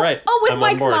 all right, with I'm on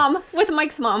Mike's board, mom. With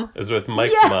Mike's mom. is with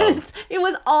Mike's mom. Yes, it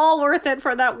was all worth it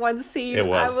for that one scene. It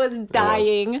was. I was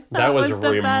dying. That was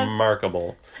the best.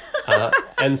 remarkable.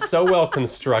 And so well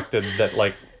constructed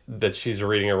that she's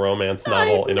reading a romance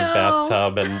novel in a know.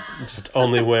 bathtub and just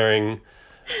only wearing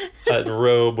a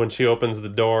robe when she opens the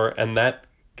door. And that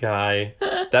guy,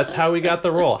 that's how he got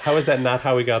the role. How is that not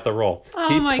how he got the role?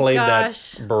 He my played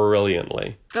gosh. that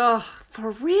brilliantly. Oh,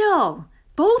 for real.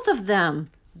 Both of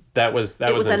them. That was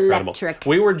was incredible. electric.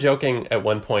 We were joking at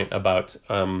one point about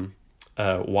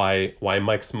why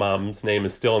Mike's mom's name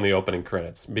is still in the opening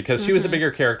credits, because she was a bigger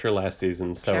character last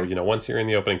season. So Sure. once you're in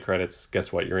the opening credits,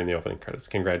 guess what? You're in the opening credits.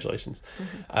 Congratulations.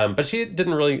 But she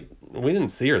we didn't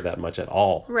see her that much at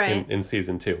all Right. in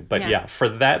season 2. But Yeah. yeah, for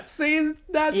that scene,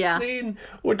 Yeah.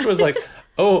 which was like,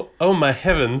 oh my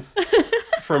heavens.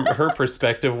 From her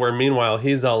perspective, where meanwhile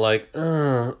he's all like,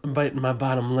 biting my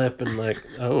bottom lip and like,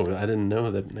 oh, I didn't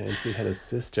know that Nancy had a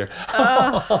sister.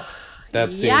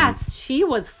 That scene, Yes, she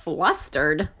was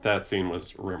flustered. that scene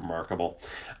was remarkable.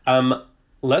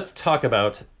 Let's talk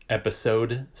about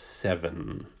episode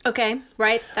 7. Okay,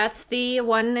 right. That's the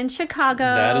one in Chicago.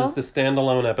 That is the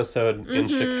standalone episode in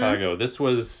Chicago. This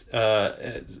was,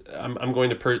 I'm going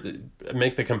to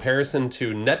make the comparison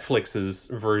to Netflix's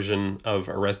version of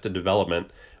Arrested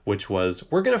Development, which was,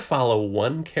 we're going to follow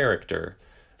one character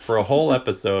for a whole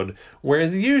episode,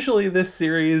 whereas usually this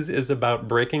series is about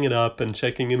breaking it up and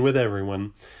checking in with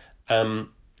everyone.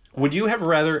 Would you have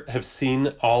rather have seen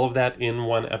all of that in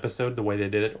one episode, the way they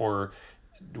did it, or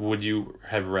would you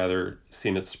have rather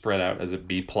seen it spread out as a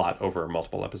B plot over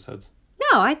multiple episodes?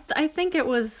 No, I think it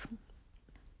was.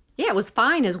 Yeah, it was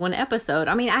fine as one episode.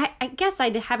 I mean, I guess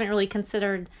I haven't really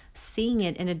considered seeing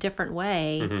it in a different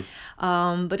way,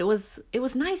 but it was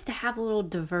nice to have a little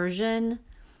diversion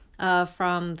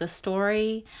from the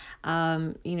story.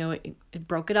 It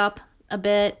broke it up a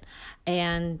bit,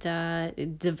 and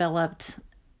it developed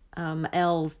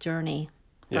Elle's journey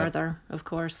Yeah. further, of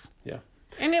course. Yeah.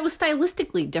 And it was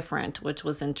stylistically different, which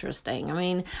was interesting. I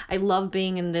mean, I love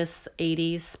being in this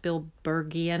 80s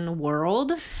Spielbergian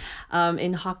world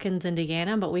in Hawkins,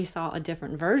 Indiana, but we saw a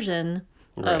different version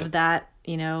Right. of that,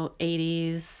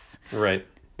 80s Right.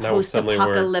 Now suddenly we're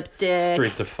post-apocalyptic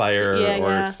Streets of Fire Yeah, or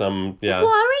yeah. some, yeah.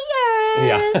 warriors.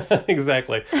 Yeah,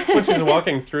 exactly. When she's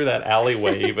walking through that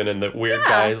alleyway, even, and the weird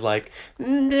guy is like,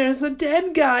 there's a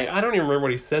dead guy. I don't even remember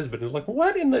what he says, but it's like,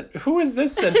 who is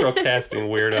this central casting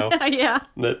weirdo Yeah.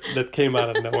 that came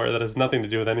out of nowhere that has nothing to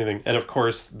do with anything? And of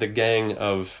course, the gang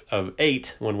of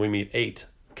 8, when we meet 8,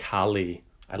 Kali.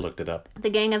 I looked it up. The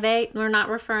Gang of 8, we're not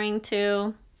referring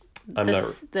to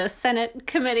the Senate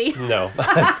committee. No.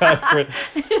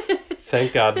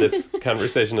 Thank God this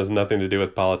conversation has nothing to do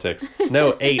with politics.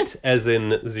 No, 8 as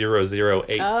in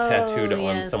 008 tattooed on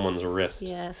yes. someone's wrist.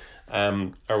 Yes. Are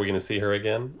we going to see her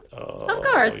again? Of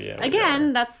course. Yeah, we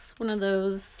Again, that's one of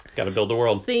those got to build the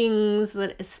world. things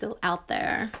that is still out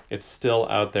there. It's still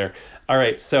out there. All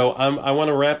right, so I want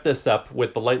to wrap this up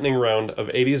with the lightning round of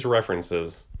 80s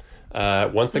references.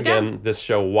 Once again, this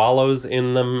show wallows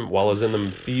in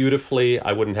them beautifully.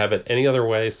 I wouldn't have it any other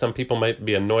way. Some people might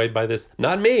be annoyed by this.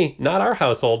 Not me, not our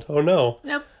household. Oh no.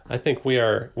 Nope. I think we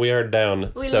are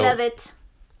down. We love it.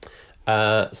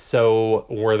 So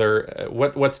were there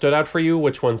what stood out for you?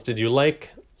 Which ones did you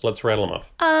like? Let's rattle them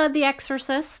off. The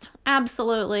Exorcist,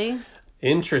 absolutely.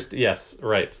 Yes,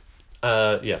 right.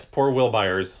 Yes, poor Will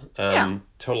Byers, Yeah.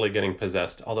 totally getting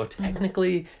possessed. Although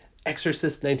technically,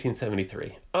 Exorcist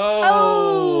 1973.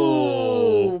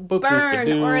 Oh, Boop, boop, burn,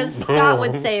 ba-doom. or as Scott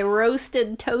would say,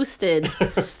 roasted, toasted.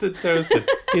 Roasted, toasted.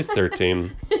 He's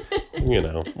 13. You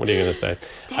know, what are you going to say?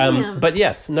 Damn. But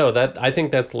yes, no, that I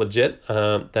think that's legit.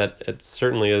 That it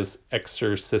certainly is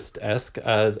Exorcist-esque.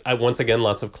 Once again,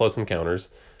 lots of close encounters.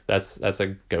 That's a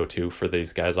go-to for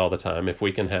these guys all the time. If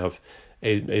we can have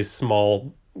a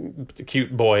small,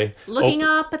 cute boy Looking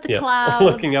up at the yeah, clouds.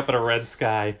 looking up at a red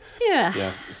sky. Yeah.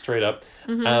 Yeah, straight up.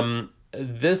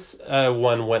 This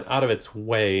one went out of its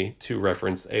way to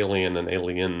reference Alien and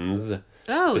Aliens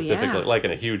specifically, yeah. like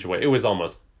in a huge way. It was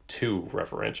almost too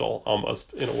referential,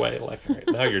 almost in a way. Like, all right,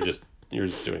 now you're just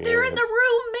doing. They're in Aliens. the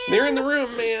room, man. They're in the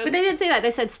room, man. But they didn't say that.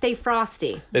 They said, stay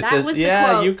frosty. They That said- was the yeah,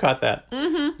 quote. you caught that.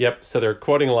 Mm-hmm. Yep. So they're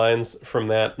quoting lines from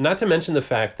that. Not to mention the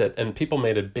fact that, and people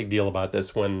made a big deal about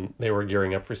this when they were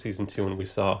gearing up for season 2, and we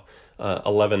saw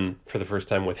 11 for the first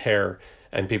time with hair,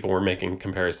 and people were making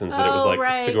comparisons that it was Oh, like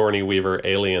right. Sigourney Weaver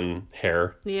alien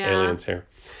hair, Yeah. aliens hair.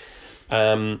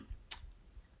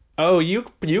 Oh,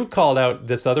 you called out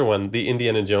this other one, the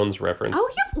Indiana Jones reference. Oh,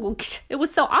 yeah. Well, it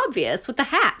was so obvious with the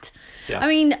hat. Yeah. I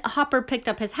mean, Hopper picked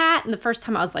up his hat, and the first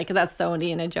time I was like, that's so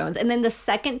Indiana Jones. And then the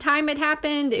second time it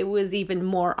happened, it was even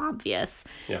more obvious.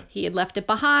 Yeah. He had left it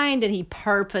behind, and he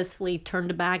purposefully turned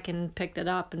it back and picked it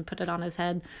up and put it on his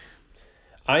head.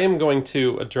 I am going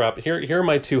to drop here. Here are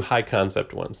my 2 high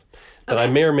concept ones that I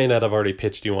Okay. may or may not have already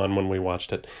pitched you on when we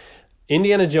watched it.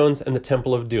 Indiana Jones and the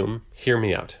Temple of Doom. Hear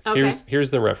me out. Okay.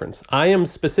 Here's the reference. I am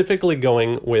specifically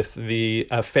going with the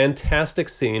fantastic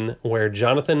scene where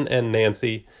Jonathan and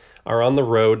Nancy are on the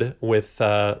road with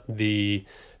the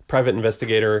private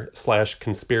investigator /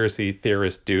 conspiracy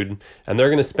theorist dude, and they're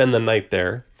going to spend the night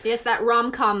there. Yes, that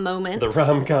rom-com moment. The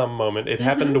rom-com moment. It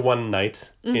happened Mm-hmm. one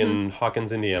night in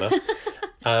Hawkins, Indiana.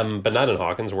 But not in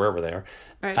Hawkins, wherever they are.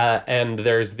 Right. And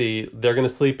they're going to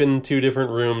sleep in 2 different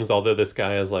rooms, although this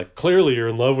guy is like, clearly you're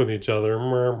in love with each other.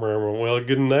 Well,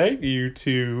 good night, you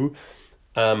two.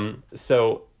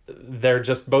 So they're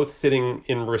just both sitting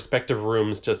in respective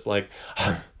rooms, just like,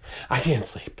 I can't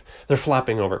sleep. They're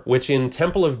flopping over, which in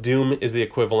Temple of Doom is the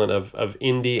equivalent of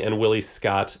Indy and Willie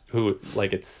Scott, who,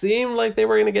 like, it seemed like they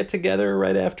were going to get together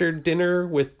right after dinner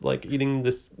with, like, eating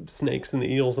the snakes and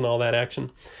the eels and all that action.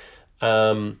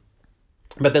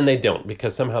 But then they don't,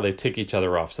 because somehow they tick each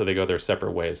other off, so they go their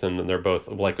separate ways, and then they're both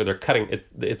like they're cutting.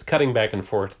 It's cutting back and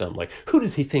forth. Them like, who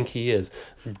does he think he is?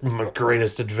 My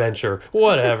greatest adventure,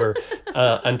 whatever.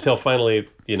 Until finally,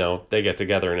 they get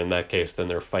together, and in that case, then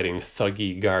they're fighting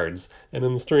thuggy guards. And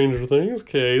in Stranger Things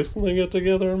case, they get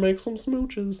together and make some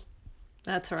smooches.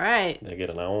 That's right. They get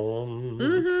it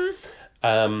on.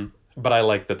 But I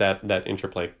like that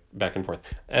interplay back and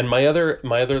forth. And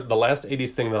the last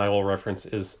 80s thing that I will reference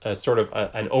is a sort of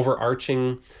an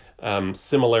overarching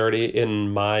similarity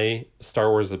in my Star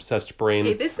Wars obsessed brain.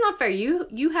 Hey, this is not fair.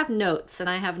 You have notes, and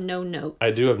I have no notes.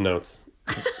 I do have notes,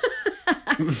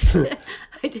 I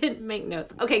didn't make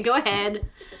notes. Okay, go ahead.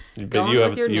 but Go on you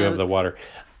with your have the notes. water.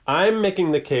 I'm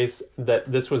making the case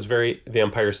that this was very The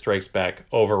Empire Strikes Back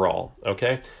overall,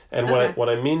 okay? And Okay. what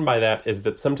I mean by that is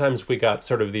that sometimes we got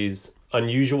sort of these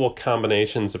unusual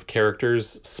combinations of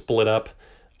characters split up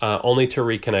only to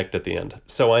reconnect at the end.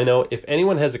 So I know if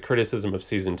anyone has a criticism of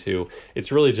season 2,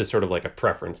 it's really just sort of like a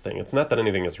preference thing. It's not that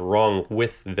anything is wrong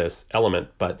with this element,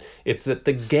 but it's that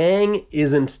the gang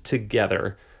isn't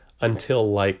together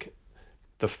until like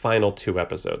the final 2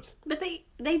 episodes. But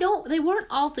they weren't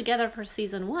all together for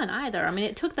season 1 either. I mean,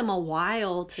 it took them a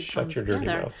while to Shut come your dirty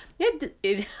together. mouth.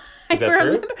 I Is that true?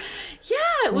 remember. Yeah,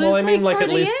 it was. Well, I mean, like toward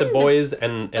at least the end boys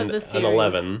and of the an series.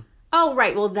 11. Oh,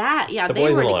 right. Well, they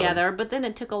boys were and 11. together, but then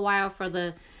it took a while for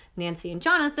the Nancy and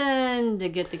Jonathan to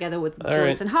get together with Joyce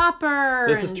right. and Hopper.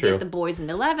 This is and true. Get the boys and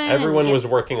 11. Everyone and get- was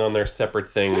working on their separate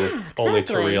things, only to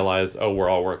exactly. realize, oh, we're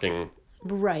all working.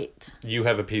 right. You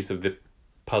have a piece of the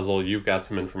puzzle. You've got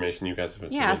some information. You guys have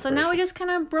some Yeah. So now we information. just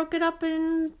kind of broke it up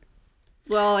and.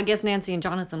 Well, I guess Nancy and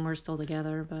Jonathan were still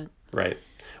together, but. Right.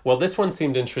 Well, this one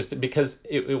seemed interesting because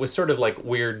it was sort of like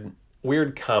weird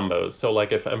combos. So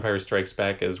like if Empire Strikes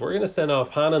Back is, we're going to send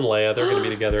off Han and Leia. They're going to be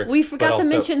together. We but forgot to also-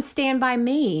 mention Stand By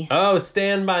Me. Oh,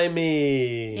 Stand By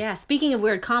Me. Yeah, speaking of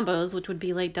weird combos, which would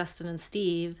be like Dustin and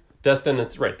Steve. Dustin,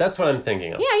 it's right. That's what I'm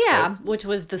thinking of. Yeah, Right? which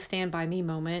was the Stand By Me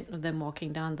moment of them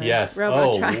walking down the Yes.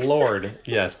 railroad Oh, tracks. Lord.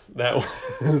 Yes. That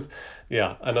was,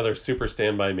 yeah, another super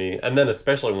Stand By Me. And then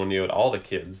especially when you had all the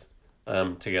kids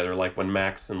together, like when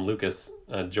Max and Lucas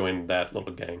joined that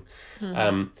little gang.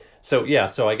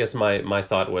 So I guess my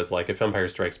thought was, like, if Empire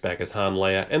Strikes Back is Han,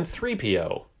 Leia, and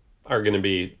 3PO are going to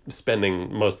be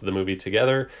spending most of the movie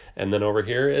together, and then over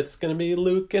here it's going to be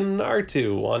Luke and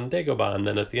R2 on Dagobah, and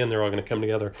then at the end they're all going to come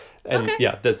together. And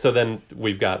so then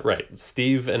we've got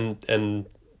Steve and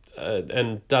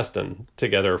Dustin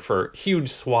together for huge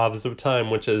swaths of time,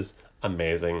 which is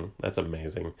amazing. That's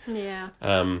amazing. Yeah.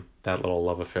 That little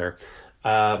love affair.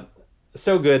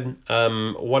 So good.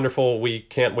 Wonderful. We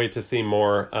can't wait to see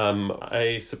more.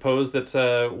 I suppose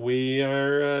that we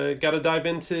are got to dive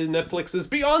into Netflix's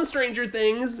Beyond Stranger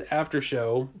Things after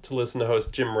show to listen to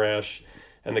host Jim Rash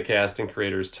and the cast and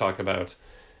creators talk about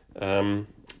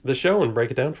the show and break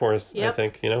it down for us. Yep. I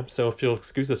think, so if you'll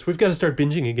excuse us, we've got to start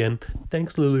binging again.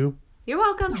 Thanks, Lulu. You're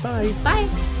welcome. Bye. Bye.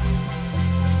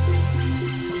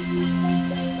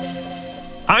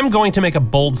 I'm going to make a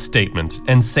bold statement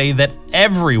and say that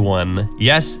everyone,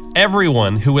 yes,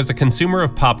 everyone who is a consumer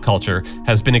of pop culture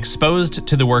has been exposed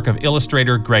to the work of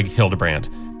illustrator Greg Hildebrandt.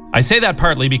 I say that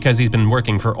partly because he's been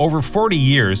working for over 40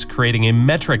 years creating a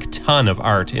metric ton of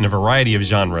art in a variety of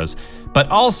genres, but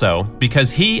also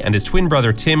because he and his twin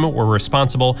brother Tim were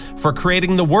responsible for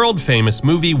creating the world-famous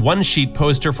movie one-sheet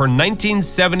poster for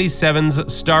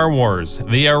 1977's Star Wars,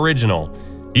 the original.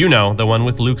 You know, the one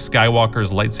with Luke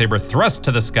Skywalker's lightsaber thrust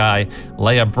to the sky,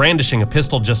 Leia brandishing a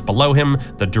pistol just below him,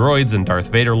 the droids and Darth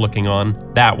Vader looking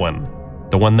on. That one.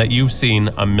 The one that you've seen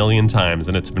a million times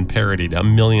and it's been parodied a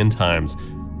million times.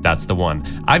 That's the one.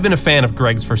 I've been a fan of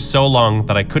Greg's for so long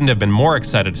that I couldn't have been more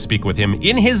excited to speak with him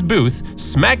in his booth,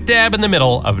 smack dab in the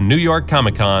middle of New York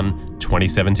Comic Con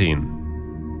 2017.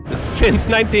 Since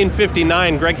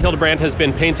 1959, Greg Hildebrandt has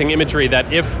been painting imagery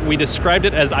that, if we described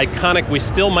it as iconic, we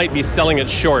still might be selling it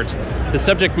short. The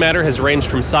subject matter has ranged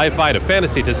from sci-fi to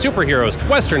fantasy to superheroes to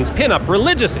westerns, pin-up,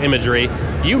 religious imagery,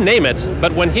 you name it.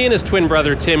 But when he and his twin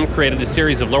brother Tim created a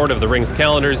series of Lord of the Rings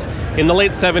calendars in the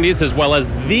late 70s, as well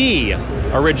as the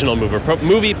original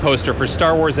movie poster for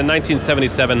Star Wars in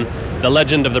 1977, the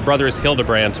legend of the brothers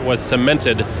Hildebrandt was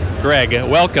cemented. Greg,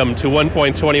 welcome to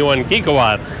 1.21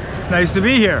 Gigawatts. Nice to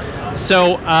be here.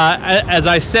 So, as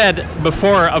I said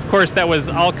before, of course, that was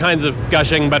all kinds of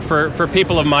gushing, but for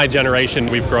people of my generation,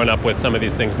 we've grown up with some of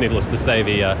these things. Needless to say,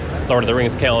 the Lord of the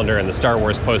Rings calendar and the Star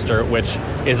Wars poster, which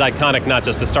is iconic not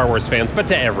just to Star Wars fans, but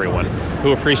to everyone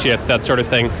who appreciates that sort of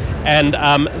thing. And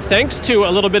thanks to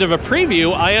a little bit of a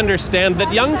preview, I understand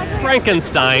that Young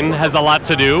Frankenstein has a lot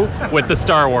to do with the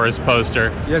Star Wars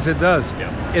poster. Yes, it does.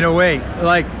 Yeah. In a way.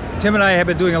 Like, Tim and I have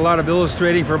been doing a lot of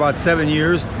illustrating for about 7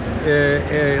 years.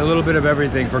 A little bit of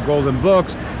everything, for Golden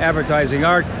Books, advertising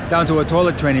art, down to a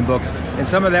toilet training book. And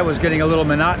some of that was getting a little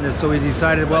monotonous, so we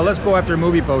decided, well, let's go after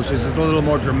movie posters. It's a little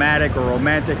more dramatic or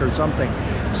romantic or something.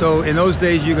 So in those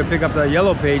days, you could pick up the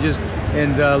yellow pages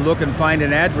and look and find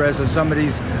an address of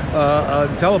somebody's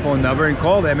telephone number and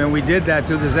call them. And we did that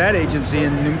to this ad agency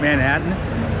in New Manhattan.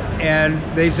 And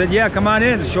they said, yeah, come on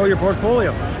in, show your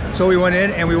portfolio. So we went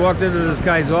in and we walked into this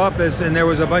guy's office, and there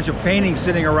was a bunch of paintings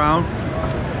sitting around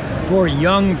for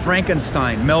Young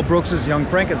Frankenstein, Mel Brooks' Young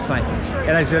Frankenstein.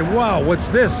 And I said, wow, what's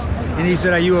this? And he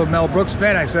said, are you a Mel Brooks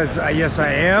fan? I said, yes,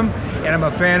 I am. And I'm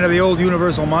a fan of the old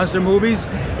Universal Monster movies.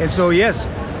 And so, yes,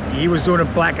 he was doing a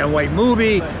black and white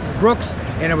movie, Brooks,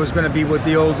 and it was going to be with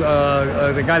the old,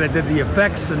 the guy that did the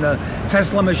effects and the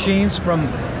Tesla machines from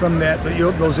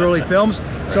those early films.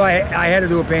 So I had to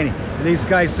do a painting. And these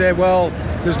guys said, well,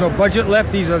 there's no budget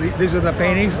left. These are the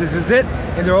paintings. This is it.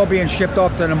 And they're all being shipped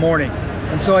off in the morning.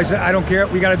 And so I said, I don't care,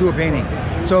 we got to do a painting.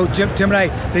 So Tim and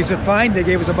I, they said, fine. They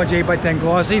gave us a bunch of 8x10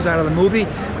 glossies out of the movie.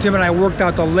 Tim and I worked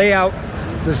out the layout,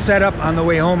 the setup on the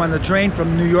way home on the train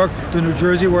from New York to New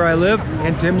Jersey, where I live,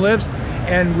 and Tim lives.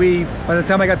 And by the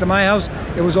time I got to my house,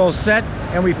 it was all set,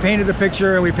 and we painted the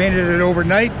picture, and we painted it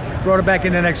overnight, brought it back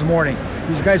in the next morning.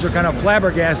 These guys were kind of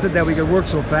flabbergasted that we could work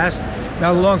so fast.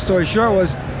 Now, the long story short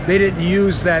was, they didn't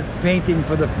use that painting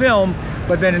for the film,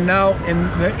 but then now in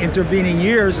the intervening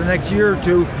years, the next year or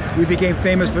two, we became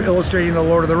famous for illustrating the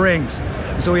Lord of the Rings.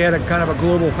 So we had a kind of a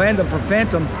global fandom for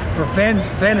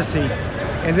fantasy.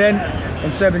 And then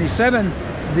in '77,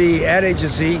 the ad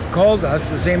agency called us,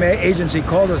 the same agency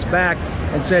called us back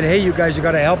and said, hey, you guys, you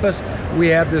got to help us. We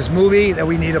have this movie that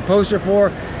we need a poster for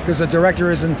because the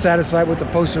director isn't satisfied with the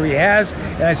poster he has.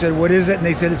 And I said, what is it? And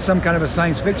they said, it's some kind of a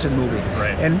science fiction movie.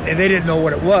 Right. And they didn't know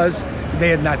what it was. They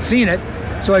had not seen it.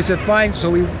 So I said, fine. So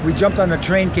we jumped on the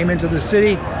train, came into the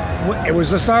city. It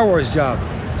was the Star Wars job.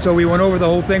 So we went over the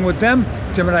whole thing with them.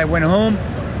 Tim and I went home,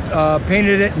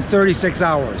 painted it in 36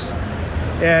 hours.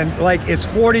 And like, it's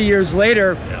 40 years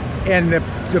later, and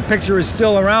the the picture is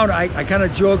still around. I kind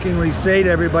of jokingly say to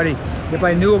everybody, if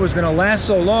I knew it was going to last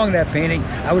so long, that painting,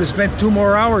 I would have spent 2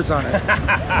 more hours on it.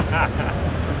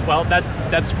 Well,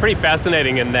 that's pretty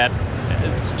fascinating in that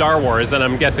Star Wars, and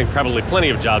I'm guessing probably plenty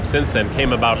of jobs since then,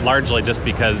 came about largely just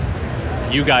because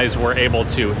you guys were able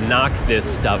to knock this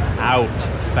stuff out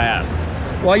fast.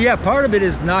 Well, yeah, part of it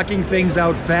is knocking things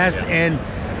out fast and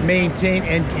maintain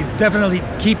and definitely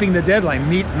keeping the deadline,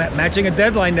 matching a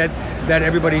deadline that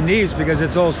everybody needs because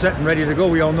it's all set and ready to go.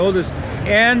 We all know this.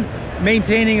 And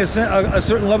maintaining a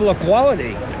certain level of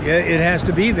quality. It has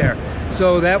to be there.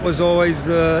 So that was always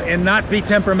and not be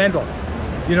temperamental.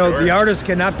 You know, Sure. The artist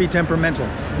cannot be temperamental.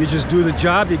 You just do the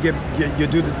job. You do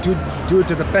it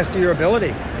to the best of your ability.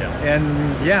 Yeah.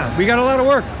 And yeah, we got a lot of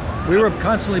work. We were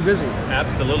constantly busy.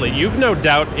 Absolutely. You've no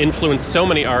doubt influenced so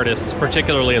many artists,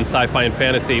 particularly in sci-fi and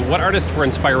fantasy. What artists were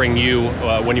inspiring you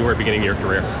when you were beginning your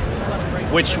career?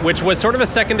 Which was sort of a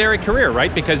secondary career,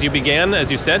 right? Because you began, as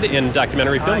you said, in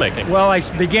documentary filmmaking. Well, I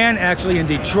began actually in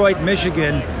Detroit,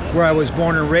 Michigan, where I was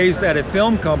born and raised at a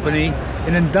film company,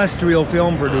 an industrial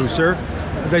film producer,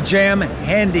 the Jam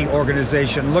Handy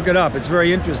organization. Look it up. It's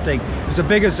very interesting. It's the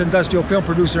biggest industrial film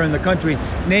producer in the country,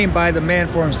 named by the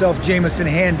man for himself, Jameson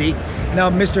Handy. Now,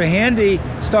 Mr. Handy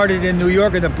started in New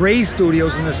York in the Bray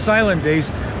Studios in the silent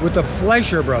days with the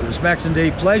Fleischer brothers, Max and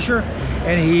Dave Fleischer,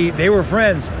 and they were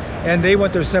friends. And they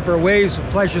went their separate ways.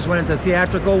 Fleischers went into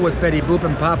theatrical with Betty Boop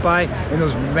and Popeye and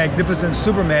those magnificent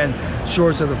Superman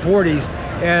shorts of the 40s,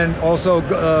 and also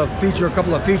feature a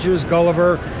couple of features,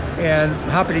 Gulliver and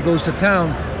Hoppity Goes to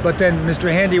Town. But then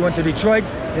Mr. Handy went to Detroit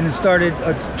and started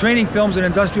training films and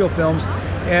industrial films,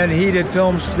 and they did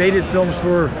films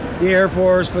for the Air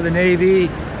Force, for the Navy,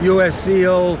 U.S.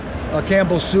 SEAL,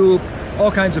 Campbell Soup,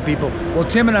 all kinds of people. Well,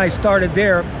 Tim and I started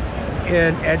there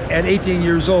at 18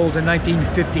 years old in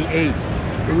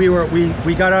 1958.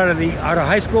 We got out of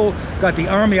high school, got the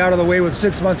Army out of the way with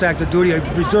 6 months active duty,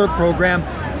 a reserve program,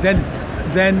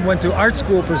 then went to art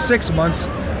school for 6 months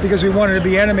because we wanted to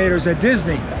be animators at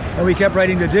Disney. And we kept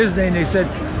writing to Disney, and they said,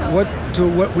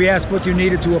 we asked what you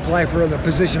needed to apply for the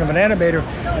position of an animator,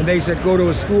 and they said, go to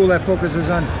a school that focuses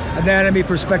on anatomy,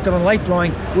 perspective, and light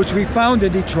drawing, which we found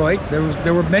in Detroit.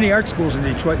 There were many art schools in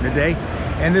Detroit in the day,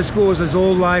 and this school was this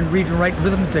old line read and write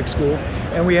arithmetic school,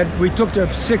 and we took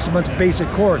the 6 month basic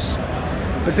course.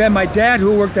 But then my dad,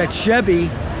 who worked at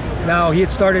Chevy, now he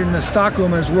had started in the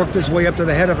stockroom and has worked his way up to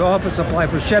the head of office supply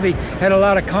for Chevy, had a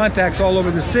lot of contacts all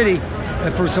over the city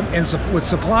with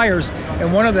suppliers,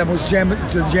 and one of them was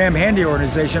the Jam Handy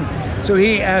organization. So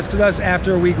he asked us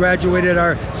after we graduated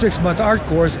our 6 month art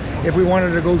course if we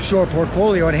wanted to go show a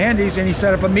portfolio at Handy's, and he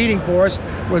set up a meeting for us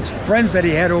with friends that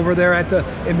he had over there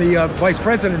in the vice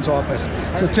president's office.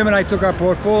 So Tim and I took our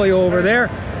portfolio over there.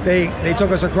 They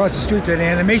took us across the street to the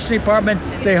animation department.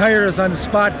 They hired us on the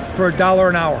spot for $1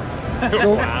 an hour.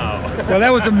 So, Wow. well,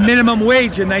 that was the minimum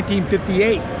wage in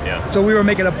 1958. Yeah. So we were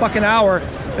making $1 an hour.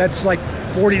 That's like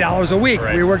 $40 a week.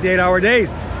 Right. We worked 8-hour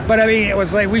days. But I mean, it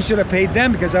was like we should have paid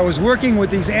them because I was working with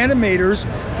these animators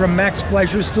from Max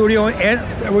Fleischer's studio, and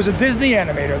there was a Disney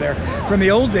animator there from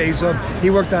the old days. So he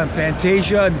worked on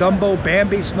Fantasia, Dumbo,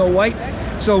 Bambi, Snow White.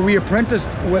 So we apprenticed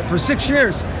for 6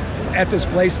 years at this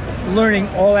place, learning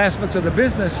all aspects of the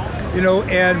business,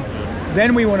 and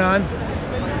then we went on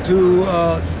to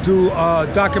do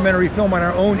documentary film on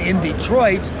our own in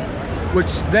Detroit,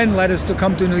 which then led us to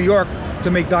come to New York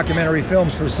to make documentary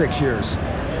films for 6 years.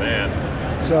 Man.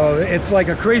 So it's like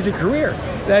a crazy career.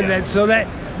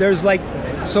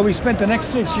 So we spent the next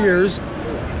 6 years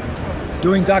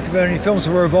doing documentary films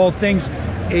for, of all things,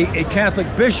 a Catholic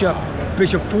bishop,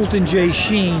 Bishop Fulton J.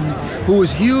 Sheen, who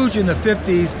was huge in the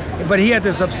 50s, but he had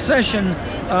this obsession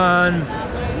on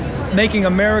making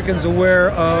Americans aware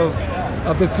of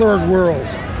the third world,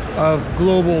 of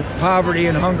global poverty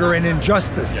and hunger and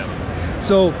injustice. Yeah.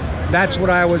 So that's what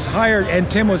I was hired, and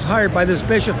Tim was hired by this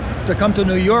bishop to come to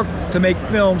New York to make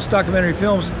films, documentary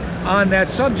films on that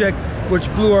subject, which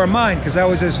blew our mind because I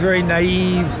was this very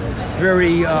naive,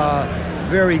 very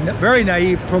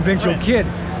naive provincial kid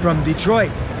from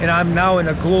Detroit, and I'm now in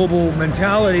a global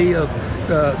mentality of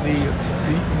the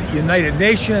United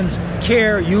Nations,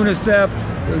 CARE, UNICEF,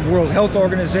 the World Health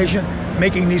Organization,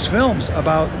 making these films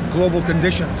about global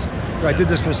conditions. I did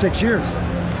this for 6 years.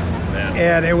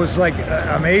 And it was like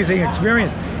an amazing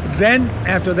experience. Then,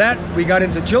 after that, we got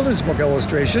into children's book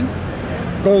illustration,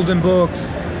 Golden Books,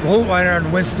 Holtwiner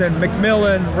and Winston,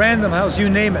 Macmillan, Random House, you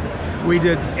name it. We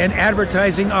did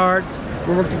advertising art.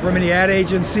 We worked for many ad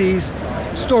agencies,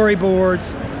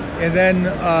 storyboards, and then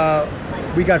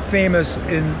we got famous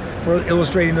for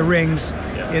illustrating The Rings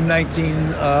in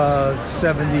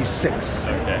 1976.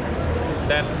 Okay.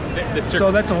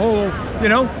 So that's a whole,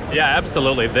 Yeah,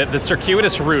 absolutely. The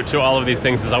circuitous route to all of these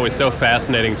things is always so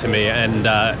fascinating to me. And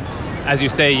as you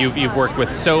say, you've worked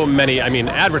with so many,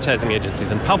 advertising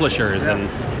agencies and publishers and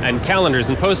calendars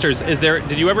and posters.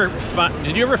 Did you ever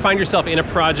find yourself in a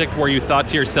project where you thought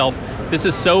to yourself, this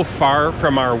is so far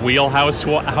from our wheelhouse,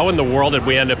 how in the world did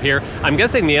we end up here? I'm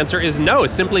guessing the answer is no,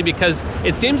 simply because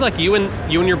it seems like you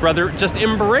and your brother just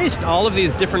embraced all of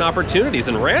these different opportunities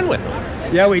and ran with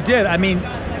them. Yeah, we did. If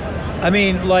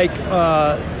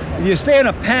you stay on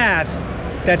a path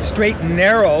that's straight and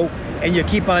narrow, and you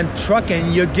keep on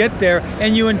trucking, you get there,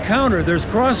 and you encounter, there's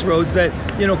crossroads that,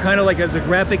 kind of like as a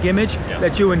graphic image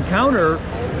that you encounter,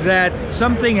 that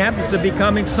someone happens to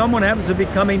be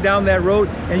coming down that road,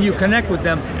 and you connect with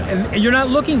them, and you're not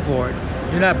looking for it.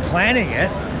 You're not planning it.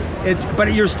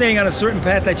 But you're staying on a certain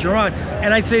path that you're on.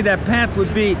 And I'd say that path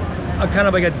would be a kind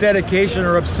of like a dedication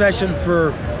or obsession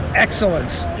for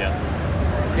excellence. Yes.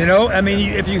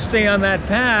 If you stay on that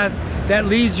path, that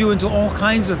leads you into all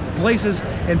kinds of places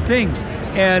and things.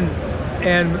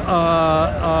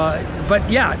 But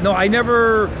yeah, no, I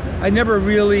never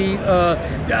really,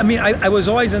 I was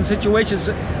always in situations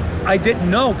I didn't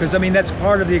know, because that's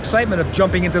part of the excitement of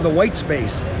jumping into the white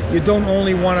space. You don't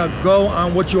only want to go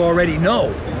on what you already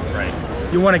know. Right.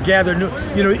 You want to gather new,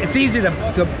 it's easy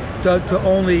to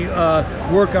only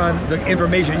work on the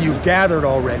information you've gathered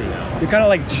already. You kind of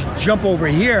like jump over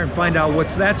here and find out what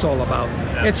that's all about.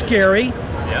 Absolutely. It's scary.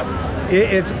 Yep.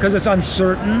 It's because it's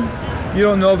uncertain. You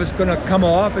don't know if it's going to come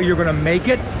off or you're going to make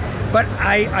it. But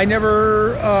I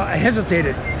never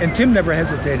hesitated, and Tim never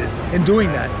hesitated in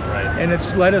doing that. Right. And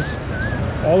it's led us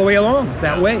all the way along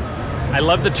that way. I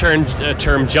love the term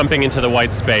jumping into the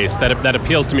white space. That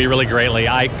appeals to me really greatly.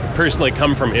 I personally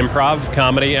come from improv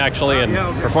comedy, actually, and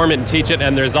perform it and teach it.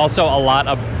 And there's also a lot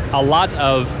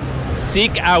of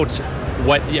seek out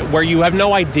where you have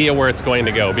no idea where it's going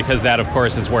to go, because that, of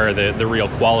course, is where the real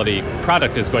quality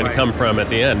product is going to come from at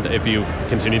the end. If you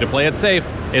continue to play it safe,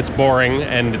 it's boring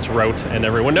and it's rote and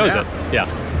everyone knows it. Yeah.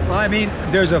 Well,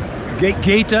 there's a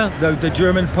Goethe, the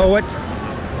German poet.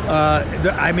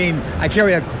 I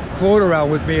carry a quote around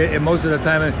with me most of the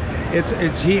time, and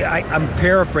I'm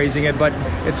paraphrasing it, but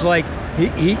it's like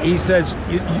he says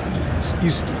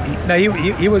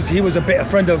he was a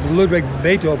friend of Ludwig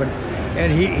Beethoven,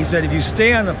 and he said, if you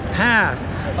stay on the path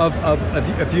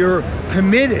if you're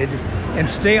committed and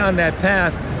stay on that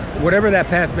path, whatever that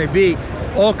path may be,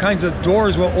 all kinds of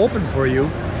doors will open for you,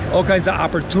 all kinds of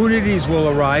opportunities will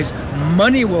arise,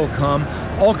 money will come,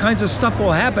 all kinds of stuff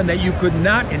will happen that you could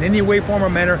not in any way, form, or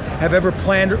manner have ever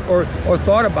planned or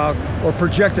thought about or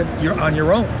projected on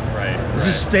your own. Right.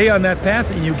 Just stay on that path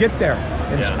and you get there.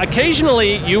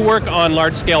 Occasionally, you work on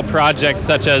large-scale projects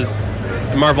such as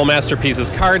Marvel Masterpieces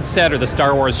card set or the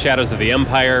Star Wars Shadows of the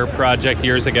Empire project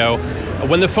years ago.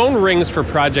 When the phone rings for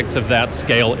projects of that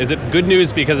scale, is it good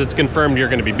news because it's confirmed you're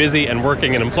going to be busy and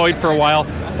working and employed for a while?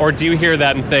 Or do you hear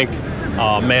that and think,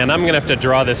 oh man, I'm going to have to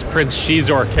draw this Prince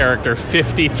Shizor character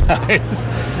 50 times.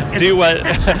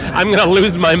 I'm going to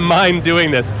lose my mind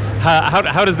doing this.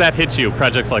 How does that hit you,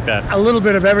 projects like that? A little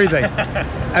bit of everything.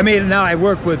 Now I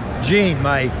work with Jean,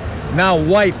 my now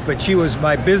wife, but she was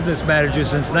my business manager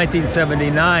since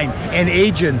 1979, an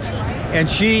agent. And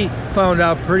she found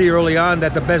out pretty early on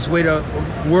that the best way to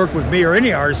work with me or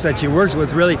any artist that she works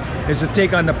with really is to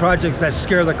take on the projects that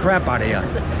scare the crap out of you.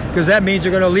 Because that means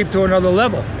you're going to leap to another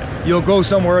level. You'll go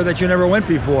somewhere that you never went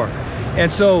before.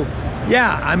 And so,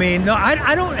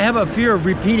 I don't have a fear of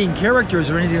repeating characters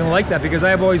or anything like that, because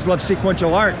I've always loved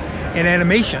sequential art and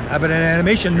animation. I've been an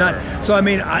animation nut. So,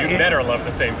 you better love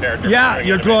the same character. Yeah,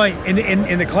 you're drawing,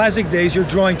 in the classic days, you're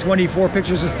drawing 24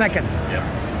 pictures a second. Yeah.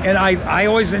 And I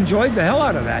always enjoyed the hell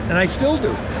out of that, and I still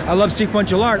do. I love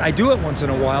sequential art. I do it once in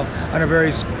a while on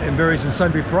various and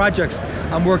sundry projects.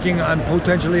 I'm working on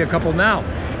potentially a couple now.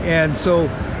 And so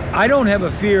I don't have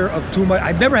a fear of too much.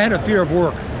 I've never had a fear of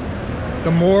work.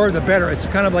 The more, the better. It's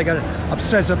kind of like an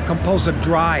obsessive compulsive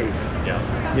drive.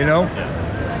 Yeah. You know?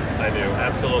 Yeah, I do,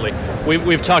 absolutely.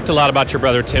 We've talked a lot about your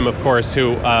brother Tim, of course,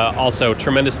 who also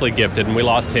tremendously gifted, and we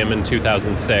lost him in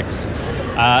 2006.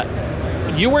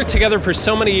 You worked together for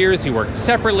so many years, you worked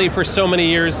separately for so many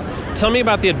years. Tell me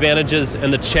about the advantages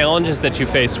and the challenges that you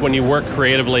face when you work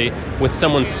creatively with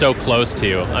someone so close to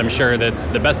you. I'm sure that's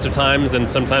the best of times and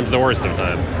sometimes the worst of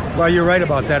times. Well, you're right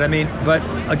about that. But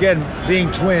again, being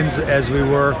twins as we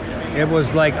were, it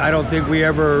was like, I don't think we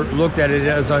ever looked at it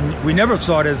as, we never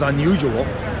saw it as unusual,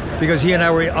 because he and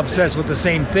I were obsessed with the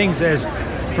same things as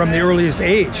from the earliest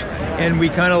age. And we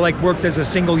kind of like worked as a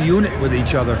single unit with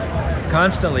each other.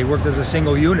 Constantly worked as a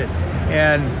single unit,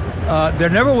 and There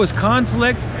never was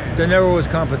conflict. There never was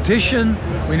competition.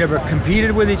 We never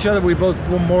competed with each other. We both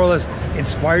more or less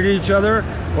inspired each other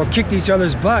or kicked each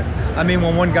other's butt. I mean,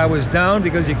 when one guy was down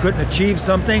because he couldn't achieve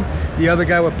something, the other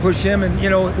guy would push him, and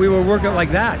we were working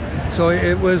like that. So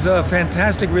it was a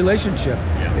fantastic relationship.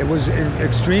 It was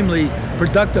extremely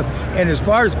productive. And as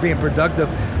far as being productive,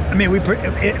 I mean,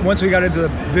 once we got into the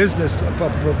business of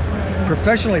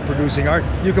professionally producing art,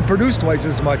 you can produce twice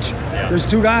as much. Yeah. There's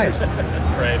two guys.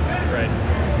 Right.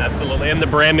 Absolutely. And the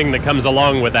branding that comes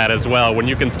along with that as well. When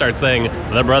you can start saying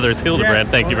the Brothers Hildebrand,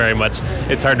 thank you very much,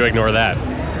 it's hard to ignore that.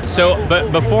 So,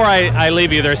 but before I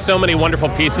leave you, there's so many wonderful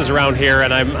pieces around here,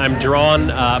 and I'm drawn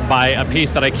by a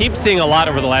piece that I keep seeing a lot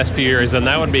over the last few years, and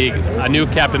that would be a new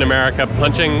Captain America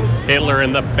punching Hitler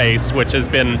in the face, which has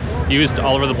been used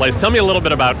all over the place. Tell me a little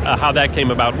bit about how that came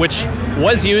about, which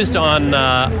was used on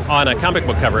a comic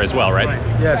book cover as well, right?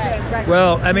 Yes.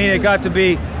 Well, I mean, it got to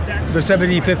be the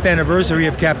 75th anniversary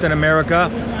of Captain America,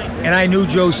 and I knew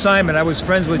Joe Simon. I was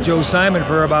friends with Joe Simon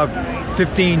for about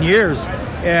 15 years.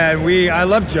 And I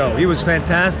loved Joe. He was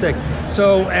fantastic.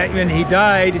 So when he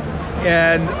died,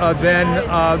 and then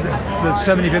the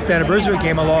 75th anniversary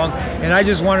came along, and I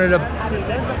just wanted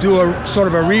to do a sort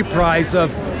of a reprise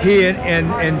of he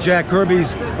and Jack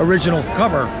Kirby's original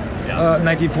cover,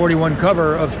 1941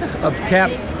 cover of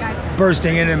Cap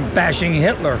bursting in and bashing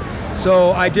Hitler.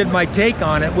 So I did my take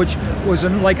on it, which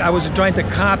wasn't like I was trying to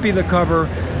copy the cover.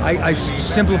 I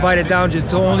simplified it down just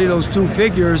to only those two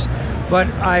figures. But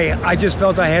I just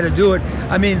felt I had to do it.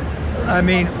 I mean,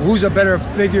 who's a better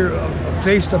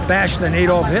face to bash than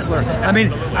Adolf Hitler? I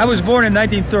mean, I was born in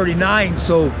 1939,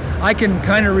 so I can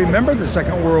kind of remember the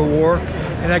Second World War,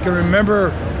 and I can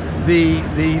remember the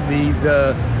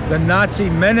Nazi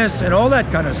menace and all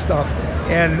that kind of stuff,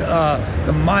 and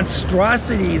the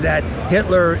monstrosity that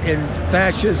Hitler and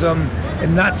fascism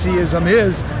and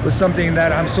Nazism was something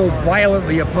that I'm so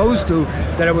violently opposed to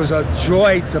that it was a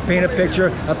joy to paint a picture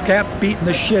of Cap beating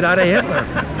the shit out of Hitler.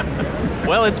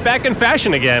 Well, it's back in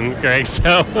fashion again, Greg,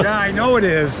 so... Yeah, I know it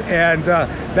is, and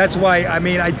that's why, I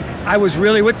mean, I was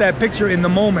really with that picture in the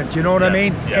moment, you know what I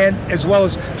mean? Yes. And as well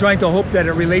as trying to hope that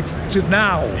it relates to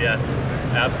now. Yes,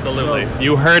 absolutely. So,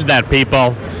 you heard that,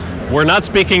 people. We're not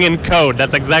speaking in code.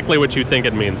 That's exactly what you think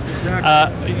it means.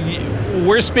 Exactly.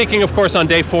 We're speaking, of course, on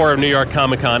day 4 of New York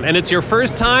Comic Con, and it's your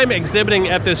first time exhibiting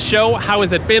at this show. How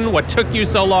has it been? What took you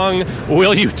so long?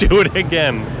 Will you do it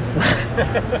again?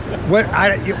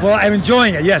 Well, I'm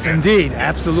enjoying it. Yes, indeed,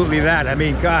 absolutely that. I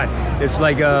mean, God, it's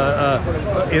like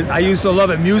I used to love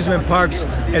amusement parks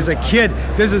as a kid.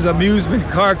 This is amusement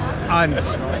park on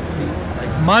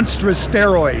monstrous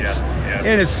steroids. Yes.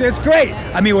 And it's great.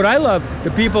 I mean, what I love,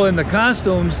 the people in the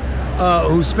costumes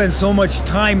who spend so much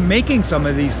time making some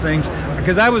of these things,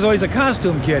 because I was always a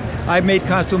costume kid. I made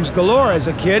costumes galore as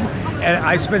a kid, and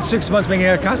I spent 6 months making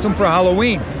a costume for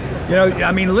Halloween.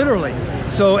 I mean, literally.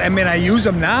 So, I mean, I use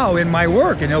them now in my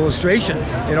work, in illustration,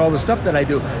 and all the stuff that I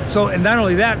do. So, and not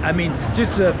only that, I mean,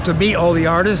 just to meet all the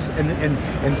artists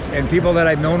and people that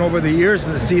I've known over the years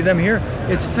and to see them here,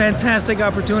 it's a fantastic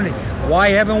opportunity. Why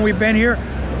haven't we been here?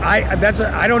 I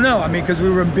don't know. I mean, because we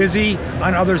were busy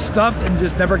on other stuff and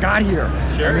just never got here.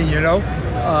 Sure. I mean,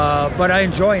 but I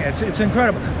enjoy it. It's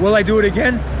incredible. Will I do it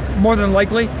again? More than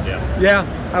likely. Yeah,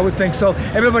 I would think so.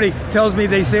 Everybody tells me,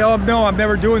 they say, "Oh no, I'm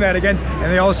never doing that again,"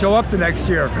 and they all show up the next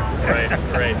year.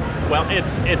 Right. Well,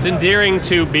 it's endearing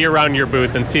to be around your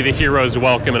booth and see the heroes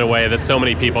welcome in a way that so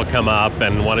many people come up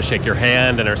and want to shake your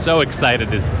hand and are so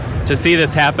excited to see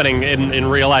this happening in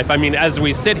real life. I mean, as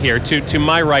we sit here, to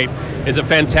my right is a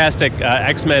fantastic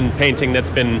X-Men painting that's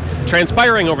been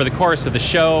transpiring over the course of the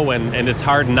show, and it's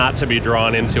hard not to be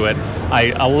drawn into it.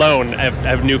 I alone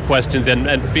have new questions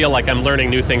and feel like I'm learning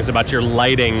new things about your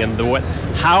lighting and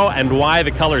how and why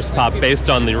the colors pop based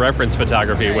on the reference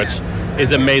photography, which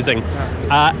is amazing.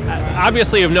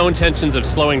 Obviously, you have no intentions of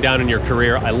slowing down in your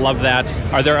career. I love that.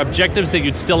 Are there objectives that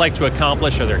you'd still like to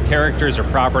accomplish? Are there characters or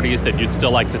properties that you'd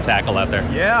still like to tackle out there?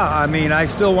 Yeah, I mean, I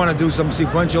still want to do some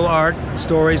sequential art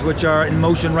stories, which are in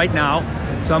motion right now,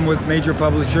 some with major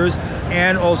publishers,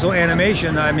 and also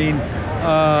animation. I mean,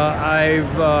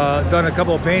 I've done a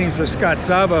couple of paintings for Scott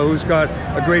Sava, who's got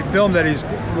a great film that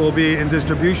will be in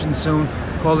distribution soon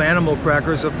called Animal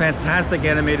Crackers, a fantastic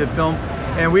animated film.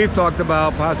 And we've talked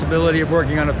about possibility of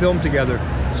working on a film together.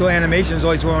 So animation is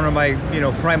always one of my,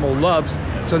 primal loves.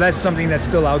 So that's something that's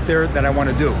still out there that I want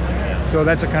to do. So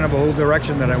that's a kind of a whole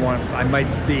direction that I might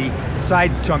be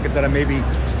side chunking that I may be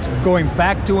going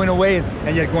back to in a way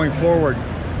and yet going forward.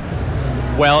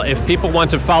 Well, if people want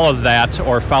to follow that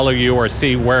or follow you or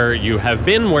see where you have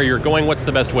been, where you're going, what's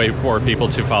the best way for people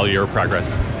to follow your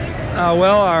progress?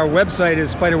 Well, our website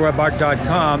is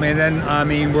spiderwebart.com, and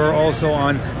then, we're also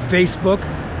on Facebook.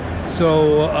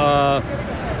 So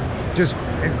just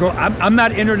go. I'm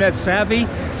not internet savvy.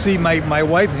 See, my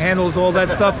wife handles all that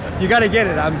stuff. You got to get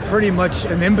it. I'm pretty much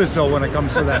an imbecile when it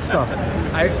comes to that stuff.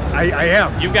 I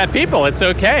am. You've got people. It's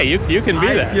okay. You can be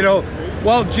that.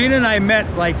 Well, Gina and I met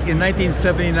like in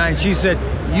 1979. She said,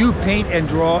 "You paint and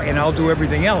draw, and I'll do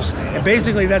everything else." And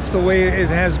basically, that's the way it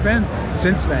has been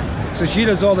since then. So she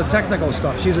does all the technical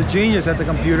stuff. She's a genius at the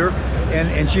computer,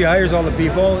 and she hires all the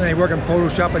people, and they work in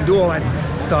Photoshop and do all that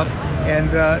stuff.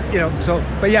 And,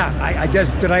 but yeah, I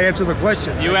guess, did I answer the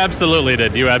question? You absolutely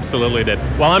did.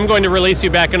 Well, I'm going to release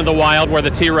you back into the wild where the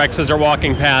T-Rexes are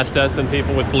walking past us and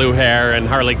people with blue hair and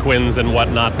Harley Quinns and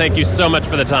whatnot. Thank you so much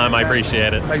for the time. I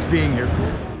appreciate it. Nice being here.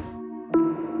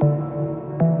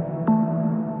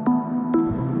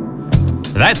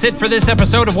 That's it for this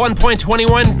episode of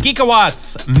 1.21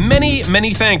 Geekawatts. Many,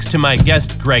 many thanks to my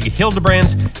guest Greg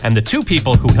Hildebrandt and the two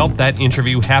people who helped that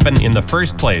interview happen in the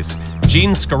first place,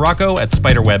 Gene Scirocco at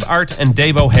Spiderweb Art and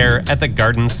Dave O'Hare at the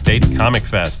Garden State Comic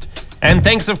Fest. And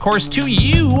thanks, of course, to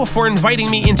you for inviting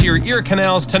me into your ear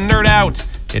canals to nerd out.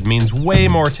 It means way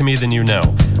more to me than you know.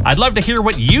 I'd love to hear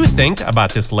what you think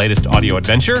about this latest audio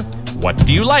adventure. What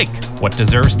do you like? What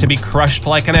deserves to be crushed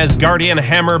like an Asgardian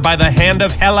hammer by the hand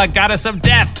of Hela, goddess of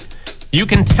death? You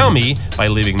can tell me by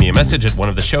leaving me a message at one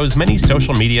of the show's many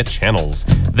social media channels.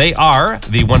 They are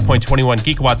the 1.21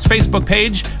 Geekawatts Facebook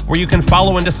page, where you can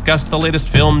follow and discuss the latest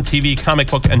film, TV, comic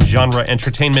book, and genre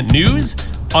entertainment news.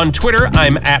 On Twitter,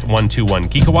 I'm at 121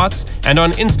 Geekawatts, and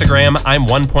on Instagram, I'm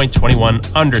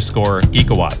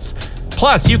 1.21_Geekawatts.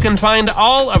 Plus, you can find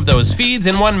all of those feeds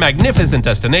in one magnificent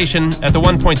destination at the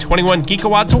 1.21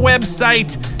 Geekawatts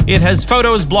website. It has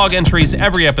photos, blog entries,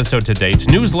 every episode to date,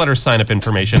 newsletter sign-up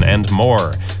information, and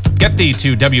more. Get thee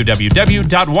to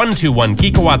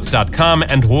www.121geekawatts.com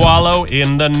and wallow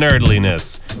in the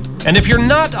nerdliness. And if you're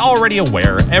not already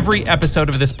aware, every episode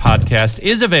of this podcast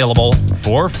is available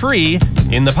for free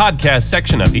in the podcast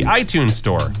section of the iTunes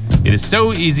Store. It is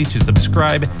so easy to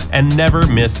subscribe and never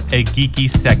miss a geeky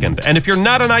second. And if you're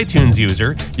not an iTunes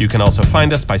user, you can also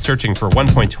find us by searching for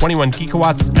 1.21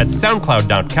 Geekawatts at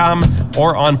soundcloud.com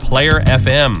or on Player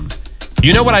FM.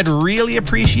 You know what I'd really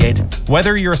appreciate?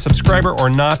 Whether you're a subscriber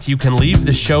or not, you can leave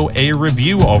the show a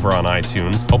review over on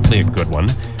iTunes, hopefully a good one,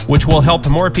 which will help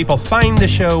more people find the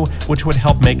show, which would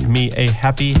help make me a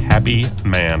happy, happy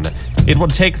man. It will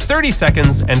take 30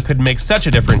 seconds and could make such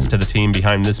a difference to the team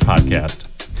behind this podcast.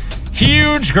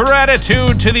 Huge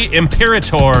gratitude to the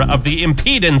Imperator of the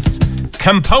Impedance,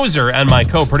 composer and my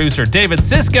co-producer David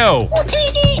Sisko.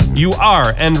 You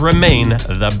are and remain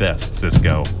the best,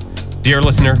 Sisko. Dear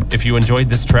listener, if you enjoyed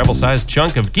this travel-sized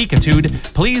chunk of geekitude,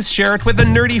 please share it with a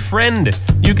nerdy friend.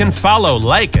 You can follow,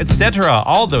 like, etc.,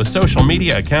 all those social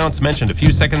media accounts mentioned a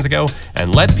few seconds ago,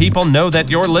 and let people know that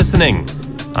you're listening.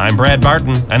 I'm Brad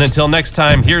Barton, and until next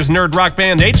time, here's nerd rock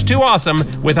band H2 Awesome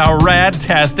with our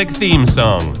rad-tastic theme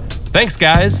song. Thanks,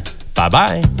 guys.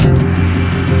 Bye-bye.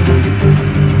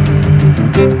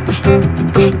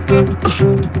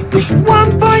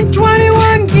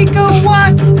 1.21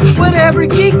 gigawatts. What every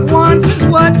geek wants is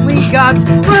what we got.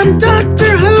 From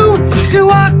Doctor Who to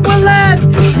Aqualad,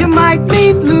 you might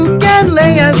meet Luke and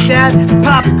Leia's dad.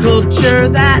 Pop culture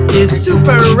that is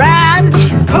super rad,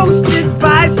 hosted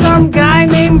by some guy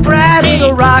named Brad.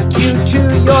 It'll rock you to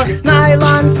your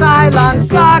nylon Cylon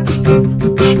socks.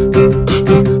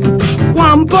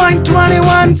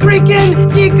 1.21 freaking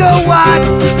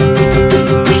gigawatts.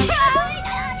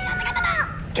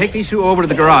 Take these two over to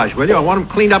the garage, will you? I want them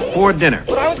cleaned up for dinner.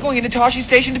 But I was going into Toshi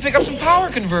Station to pick up some power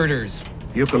converters.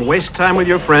 You can waste time with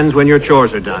your friends when your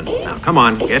chores are done. Now, come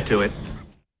on, get to it.